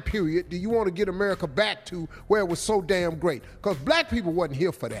time period do you want to get America back to where it was so damn great? Because black people wasn't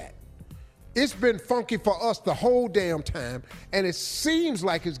here for that. It's been funky for us the whole damn time, and it seems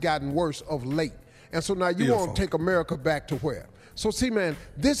like it's gotten worse of late. And so now you want to take America back to where? So see, man,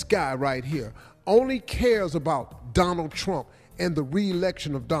 this guy right here only cares about Donald Trump and the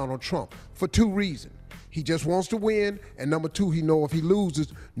re-election of Donald Trump for two reasons. He just wants to win, and number two, he know if he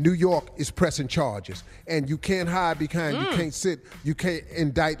loses, New York is pressing charges. And you can't hide behind, you can't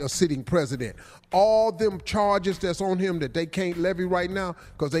indict a sitting president. All them charges that's on him that they can't levy right now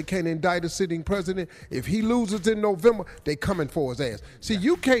because they can't indict a sitting president, if he loses in November, they coming for his ass. See,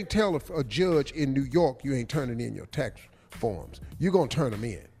 you can't tell a judge in New York you ain't turning in your tax forms. You're going to turn them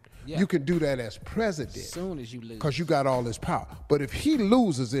in. Yeah. You can do that as president. As soon as you lose. Because you got all this power. But if he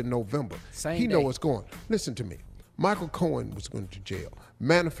loses in November, he know what's going. Listen to me. Michael Cohen was going to jail.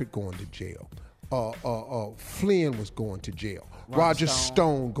 Manafort going to jail. Flynn was going to jail. Roger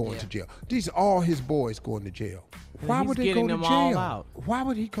Stone going to jail. These are all his boys going to jail. Why would they go to jail? Why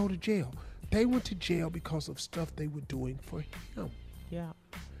would he go to jail? They went to jail because of stuff they were doing for him. Yeah.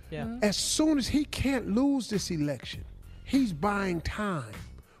 Yeah. As soon as he can't lose this election, he's buying time.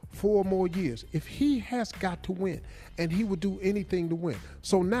 4 more years. If he has got to win, and he would do anything to win.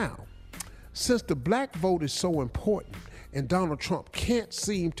 So now, since the black vote is so important and Donald Trump can't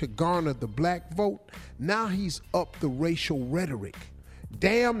seem to garner the black vote, now he's up the racial rhetoric.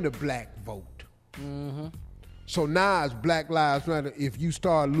 Damn the black vote. Mm-hmm. So now it's Black Lives Matter. If you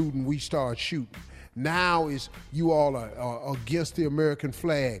start looting, we start shooting. Now is you all are against the American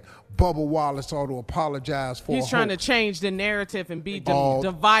flag. Bubba Wallace ought to apologize for. He's trying to change the narrative and be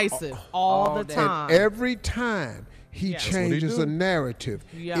divisive all the time. And every time he changes a narrative,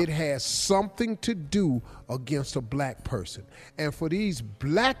 it has something to do against a black person. And for these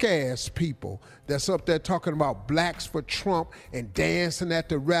black ass people that's up there talking about blacks for Trump and dancing at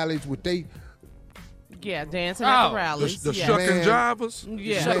the rallies with they. Yeah, dancing at the rallies. The shuck and jivers.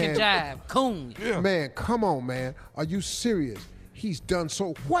 Yeah. Shuck and jive. Coon. Yeah. Man, come on, man. Are you serious? He's done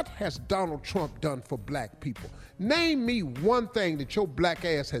so. What has Donald Trump done for black people? Name me one thing that your black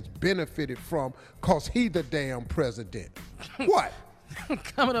ass has benefited from because he the damn president. What?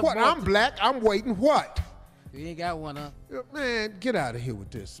 What? I'm black. I'm waiting. What? You ain't got one, huh? Man, get out of here with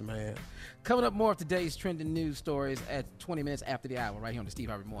this, man. Coming up, more of today's trending news stories at 20 minutes after the hour right here on the Steve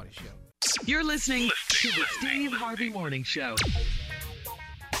Harvey Morning Show. You're listening to the Steve Harvey Morning Show.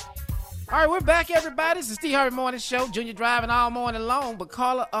 All right, we're back, everybody. It's the Steve Harvey Morning Show. Junior driving all morning long. But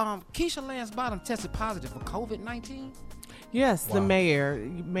caller, Keisha Lance Bottom tested positive for COVID-19. Yes, wow. The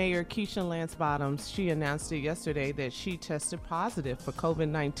Mayor Keisha Lance Bottoms, she announced it yesterday that she tested positive for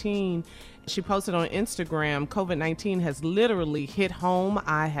COVID-19. She posted on Instagram, COVID-19 has literally hit home.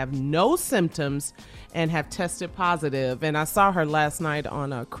 I have no symptoms and have tested positive. And I saw her last night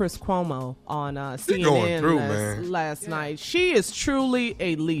on Chris Cuomo on CNN last night. She is truly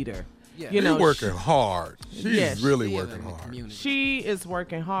a leader. Yeah. You know, working hard. She's really working hard. She is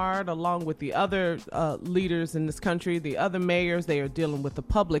working hard along with the other leaders in this country, the other mayors. They are dealing with the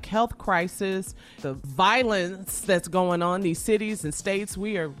public health crisis, the violence that's going on in these cities and states.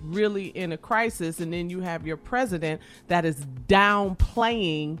 We are really in a crisis. And then you have your president that is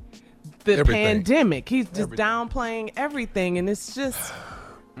downplaying the pandemic. He's just downplaying everything. And it's just...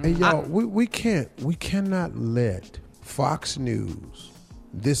 Hey, y'all, we cannot let Fox News...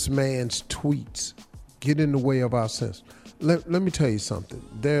 this man's tweets get in the way of our sense. Let me tell you something.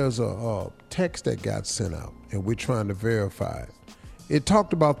 There's a text that got sent out, and we're trying to verify it. It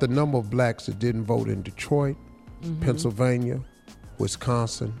talked about the number of blacks that didn't vote in Detroit, Pennsylvania,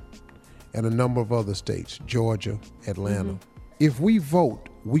 Wisconsin, and a number of other states, Georgia, Atlanta. If we vote,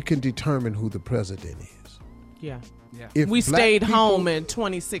 we can determine who the president is. Yeah. If we stayed home in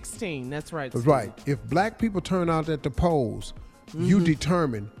 2016. That's right. That's right. If black people turn out at the polls, you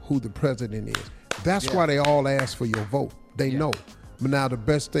determine who the president is. That's why they all ask for your vote. They know. But now the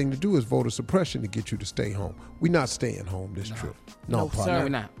best thing to do is voter suppression to get you to stay home. We're not staying home this trip. No, sir, we're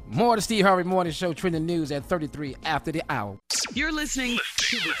not. More of the Steve Harvey Morning Show trending news at 33 after the hour. You're listening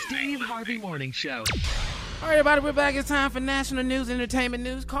to the Steve Harvey Morning Show. All right, everybody, we're back. It's time for national news, entertainment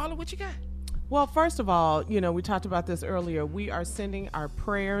news. Caller, what you got? Well, first of all, we talked about this earlier. We are sending our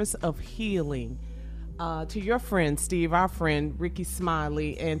prayers of healing to your friend, Steve, our friend, Rickey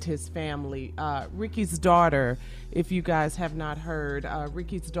Smiley, and his family. Rickey's daughter, if you guys have not heard,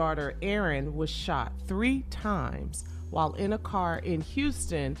 Rickey's daughter, Erin, was shot 3 times while in a car in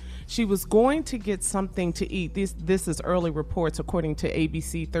Houston. She was going to get something to eat. This is early reports, according to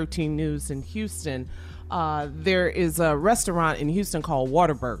ABC 13 News in Houston. There is a restaurant in Houston called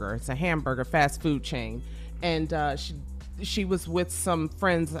Whataburger. It's a hamburger fast food chain. And she was with some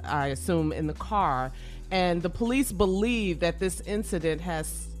friends, I assume, in the car. And the police believe that this incident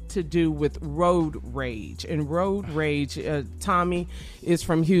has to do with road rage. And road rage, Tommy is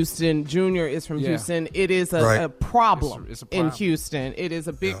from Houston, Junior is from Houston. It is a problem, it's a problem in Houston. It is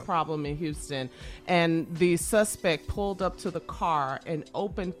a big problem in Houston. And the suspect pulled up to the car and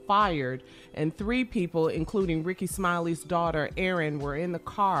opened fired, and 3 people, including Rickey Smiley's daughter, Erin, were in the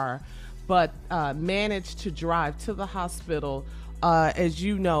car, but managed to drive to the hospital. As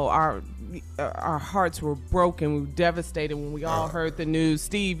you know, our hearts were broken. We were devastated when we all heard the news.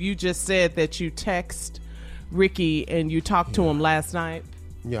 Steve, you just said that you text Rickey and you talked to him last night.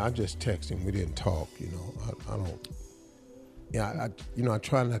 Yeah, I just texted him. We didn't talk. I don't. Yeah, I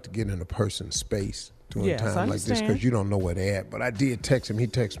try not to get in a person's space during time like this because you don't know where they're at. But I did text him. He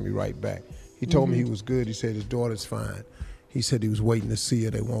texted me right back. He told me he was good. He said his daughter's fine. He said he was waiting to see her.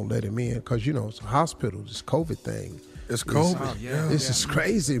 They won't let him in because it's a hospital. This COVID thing. It's COVID. This is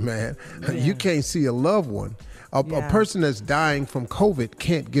crazy, man. Yeah. You can't see a loved one. A person that's dying from COVID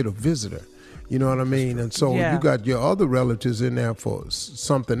can't get a visitor. You know what I mean? And so you got your other relatives in there for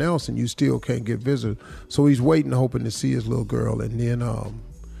something else, and you still can't get visitors. So he's waiting, hoping to see his little girl, and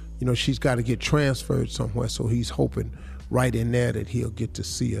then she's got to get transferred somewhere. So he's hoping right in there that he'll get to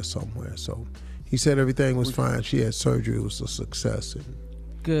see her somewhere. So he said everything was fine. She had surgery. It was a success. And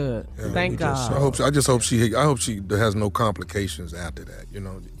good. Thank God. I just hope she has no complications after that. Even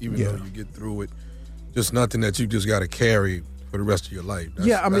though you get through it, just nothing that you just got to carry for the rest of your life.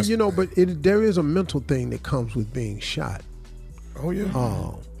 But there is a mental thing that comes with being shot. Oh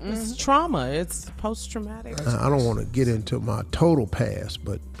yeah. It's trauma. It's post-traumatic. I don't want to get into my total past,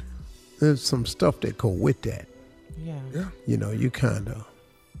 but there's some stuff that go with that. Yeah. You kind of.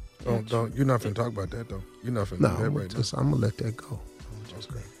 Don't. You're not finna talk about that though. You're not finna do that right now. I'm gonna let that go.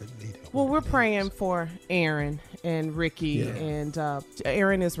 Well, we're praying for Erin and Rickey, and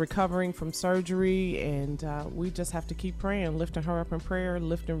Erin is recovering from surgery, and we just have to keep praying, lifting her up in prayer,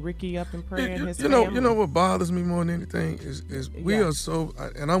 lifting Rickey up in prayer. And his family. You know what bothers me more than anything is we are so,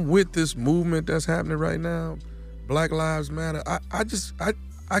 and I'm with this movement that's happening right now, Black Lives Matter.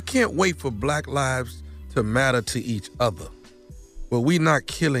 I can't wait for Black lives to matter to each other, but we not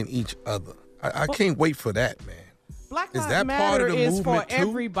killing each other. I can't wait for that, man. Black Lives Matter is for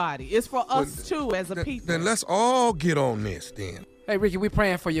everybody. It's for us too as a people. Then let's all get on this then. Hey, Rickey, we're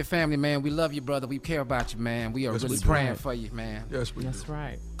praying for your family, man. We love you, brother. We care about you, man. We are really praying for you, man. Yes, we do. That's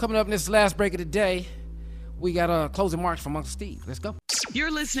right. Coming up in this last break of the day, we got a closing remarks from Uncle Steve. Let's go.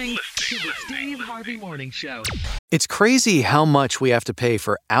 You're listening to the Steve Harvey Morning Show. It's crazy how much we have to pay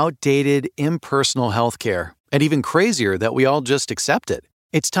for outdated, impersonal health care. And even crazier that we all just accept it.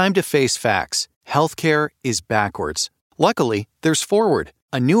 It's time to face facts. Healthcare is backwards. Luckily, there's Forward,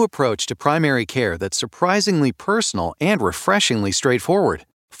 a new approach to primary care that's surprisingly personal and refreshingly straightforward.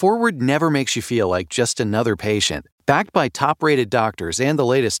 Forward never makes you feel like just another patient. Backed by top-rated doctors and the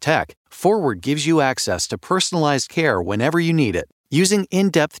latest tech, Forward gives you access to personalized care whenever you need it. Using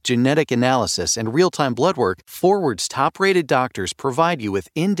in-depth genetic analysis and real-time blood work, Forward's top-rated doctors provide you with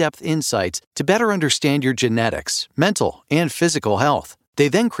in-depth insights to better understand your genetics, mental, and physical health. They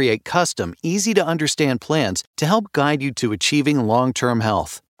then create custom, easy-to-understand plans to help guide you to achieving long-term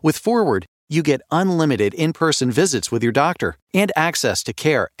health. With Forward, you get unlimited in-person visits with your doctor and access to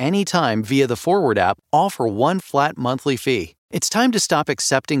care anytime via the Forward app, all for one flat monthly fee. It's time to stop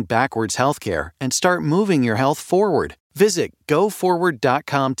accepting backwards healthcare and start moving your health forward. Visit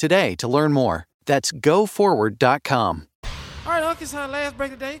GoForward.com today to learn more. That's GoForward.com. All right, Uncle, it's our last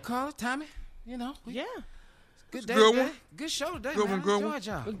break today. Carla, Tommy, Good day today. Good show today, man. Enjoyed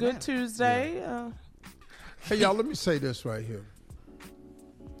y'all. A good Tuesday. Yeah. Hey, y'all, let me say this right here.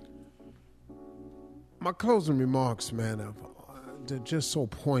 My closing remarks, man, they're just so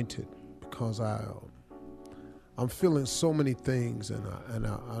pointed because I'm feeling so many things and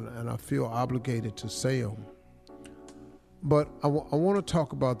I feel obligated to say them. But I want to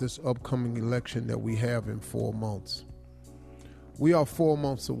talk about this upcoming election that we have in 4 months. We are 4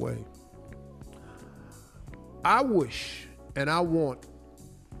 months away. I wish and I want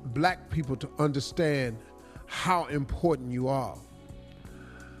black people to understand how important you are.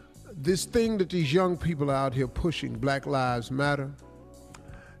 This thing that these young people are out here pushing, Black Lives Matter,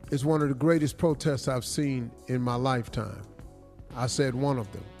 is one of the greatest protests I've seen in my lifetime. I said one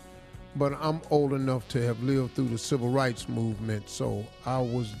of them. But I'm old enough to have lived through the civil rights movement, so I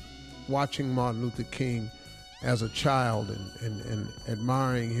was watching Martin Luther King as a child and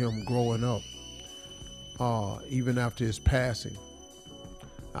admiring him growing up. Even after his passing.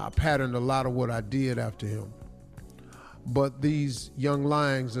 I patterned a lot of what I did after him. But these young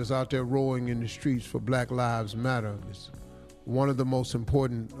lions that's out there roaring in the streets for Black Lives Matter is one of the most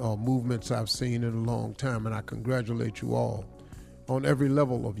important movements I've seen in a long time, and I congratulate you all on every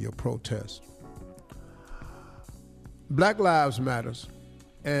level of your protest. Black Lives Matters,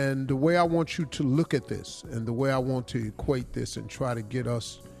 and the way I want you to look at this and the way I want to equate this and try to get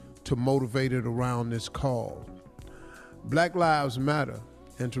us to motivate it around this call. Black Lives Matter,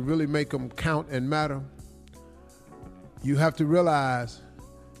 and to really make them count and matter, you have to realize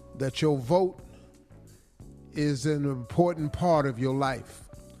that your vote is an important part of your life.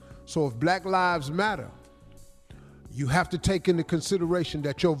 So if Black Lives Matter, you have to take into consideration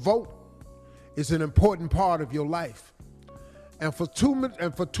that your vote is an important part of your life. And for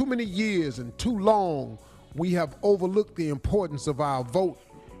too many years and too long, we have overlooked the importance of our vote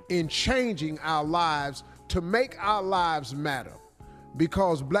in changing our lives to make our lives matter.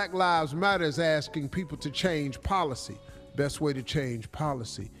 Because Black Lives Matter is asking people to change policy. Best way to change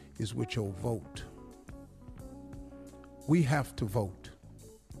policy is with your vote. We have to vote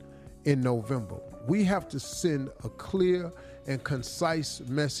in November. We have to send a clear and concise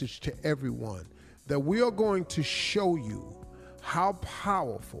message to everyone that we are going to show you how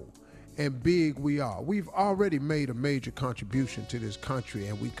powerful and big we are. We've already made a major contribution to this country,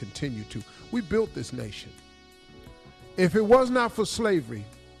 and we continue to. We built this nation. If it was not for slavery,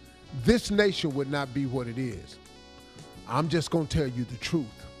 this nation would not be what it is. I'm just going to tell you the truth.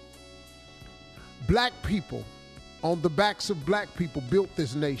 Black people, on the backs of black people, built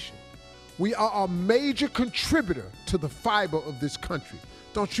this nation. We are a major contributor to the fiber of this country.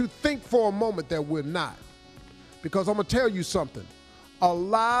 Don't you think for a moment that we're not. Because I'm going to tell you something. A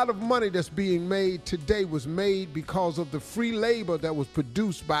lot of money that's being made today was made because of the free labor that was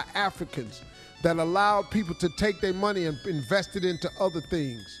produced by Africans that allowed people to take their money and invest it into other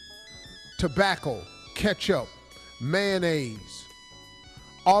things. Tobacco, ketchup, mayonnaise,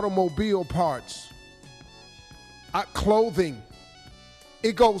 automobile parts, clothing.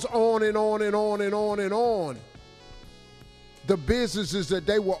 It goes on and on and on and on and on. The businesses that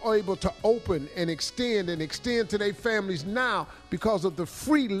they were able to open and extend to their families now because of the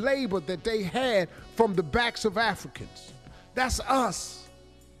free labor that they had from the backs of Africans. That's us.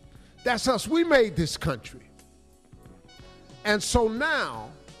 That's us. We made this country. And so now,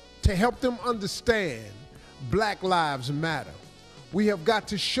 to help them understand Black Lives Matter, we have got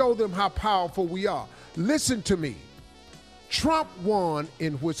to show them how powerful we are. Listen to me. Trump won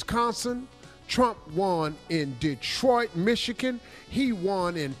in Wisconsin. Trump won in Detroit, Michigan. He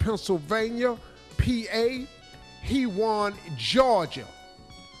won in Pennsylvania, PA. He won Georgia.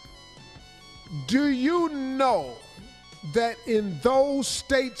 Do you know that in those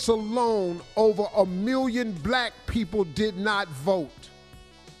states alone, over 1 million black people did not vote?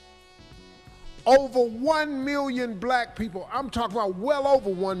 Over 1 million black people, I'm talking about well over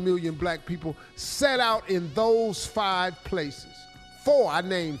 1 million black people, sat out in those 5 places. 4, I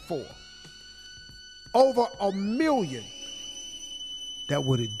named 4. Over 1 million that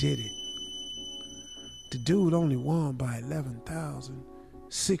would have did it. The dude only won by 11,000,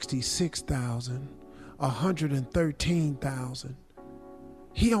 66,000, 113,000.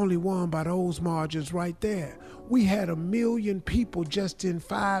 He only won by those margins right there. We had 1 million people just in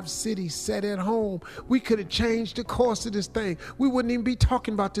 5 cities sat at home. We could have changed the course of this thing. We wouldn't even be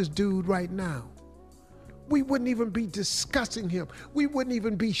talking about this dude right now. We wouldn't even be discussing him. We wouldn't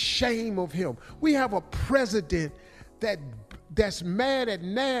even be ashamed of him. We have a president that's mad at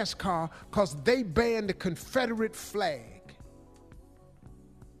NASCAR because they banned the Confederate flag.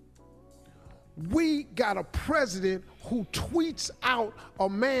 We got a president who tweets out a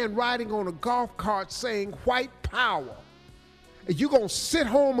man riding on a golf cart saying white power. And you gonna sit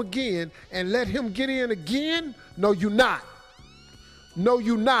home again and let him get in again? No, you're not. No,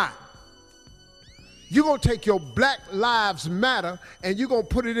 you're not. You're going to take your Black Lives Matter and you're going to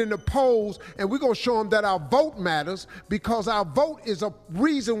put it in the polls, and we're going to show them that our vote matters, because our vote is a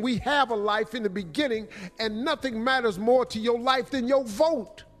reason we have a life in the beginning, and nothing matters more to your life than your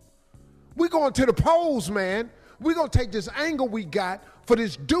vote. We're going to the polls, man. We're going to take this angle we got for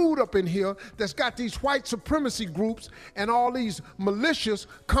this dude up in here that's got these white supremacy groups and all these militias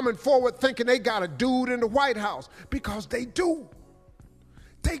coming forward thinking they got a dude in the White House, because they do.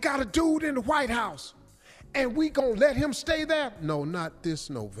 They got a dude in the White House. And we gonna let him stay there? No, not this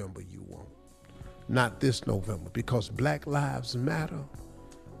November, you won't. Not this November, because Black Lives Matter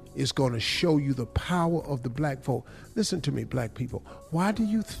is gonna show you the power of the black vote. Listen to me, black people. Why do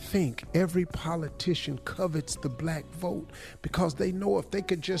you think every politician covets the black vote? Because they know if they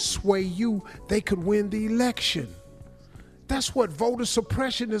could just sway you, they could win the election. That's what voter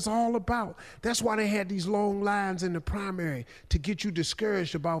suppression is all about. That's why they had these long lines in the primary, to get you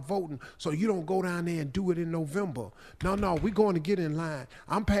discouraged about voting so you don't go down there and do it in November. No, we're going to get in line.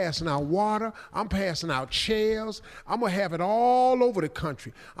 I'm passing out water. I'm passing out chairs. I'm going to have it all over the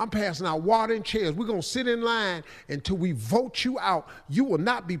country. I'm passing out water and chairs. We're going to sit in line until we vote you out. You will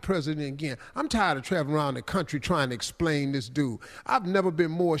not be president again. I'm tired of traveling around the country trying to explain this dude. I've never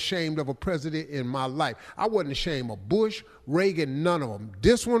been more ashamed of a president in my life. I wasn't ashamed of Bush, Reagan, none of them.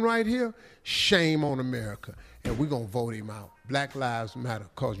 This one right here, shame on America. And we're going to vote him out. Black Lives Matter,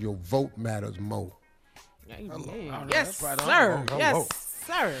 because your vote matters more. Yes, sir. Yes,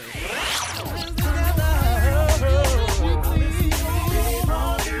 sir.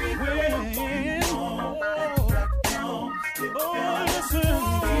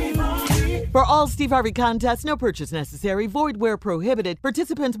 For all Steve Harvey contests, no purchase necessary, void where prohibited.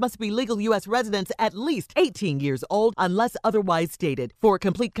 Participants must be legal U.S. residents at least 18 years old unless otherwise stated. For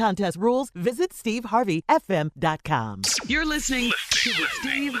complete contest rules, visit SteveHarveyFM.com. You're listening to the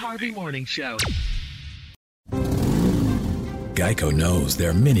Steve Harvey Morning Show. Geico knows there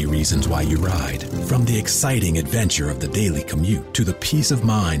are many reasons why you ride. From the exciting adventure of the daily commute to the peace of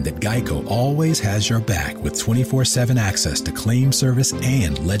mind that Geico always has your back with 24/7 access to claim service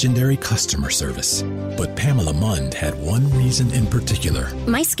and legendary customer service. But Pamela Mund had one reason in particular.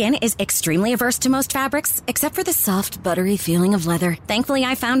 My skin is extremely averse to most fabrics, except for the soft, buttery feeling of leather. Thankfully,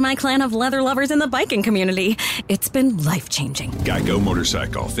 I found my clan of leather lovers in the biking community. It's been life-changing. Geico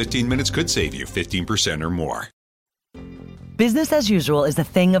Motorcycle. 15 minutes could save you 15% or more. Business as usual is a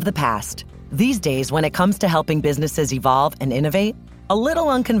thing of the past. These days, when it comes to helping businesses evolve and innovate, a little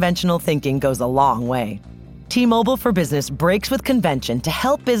unconventional thinking goes a long way. T-Mobile for Business breaks with convention to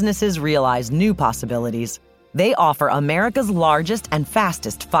help businesses realize new possibilities. They offer America's largest and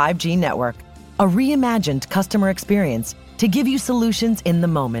fastest 5G network, a reimagined customer experience to give you solutions in the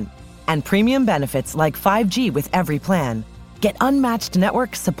moment, and premium benefits like 5G with every plan. Get unmatched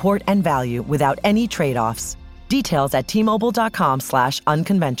network support and value without any trade-offs. Details at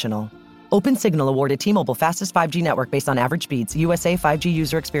T-Mobile.com/unconventional. Open Signal awarded T-Mobile fastest 5G network based on average speeds. USA 5G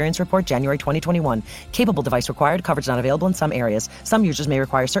user experience report January 2021. Capable device required. Coverage not available in some areas. Some users may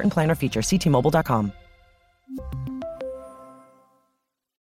require certain plan or features. See T-Mobile.com.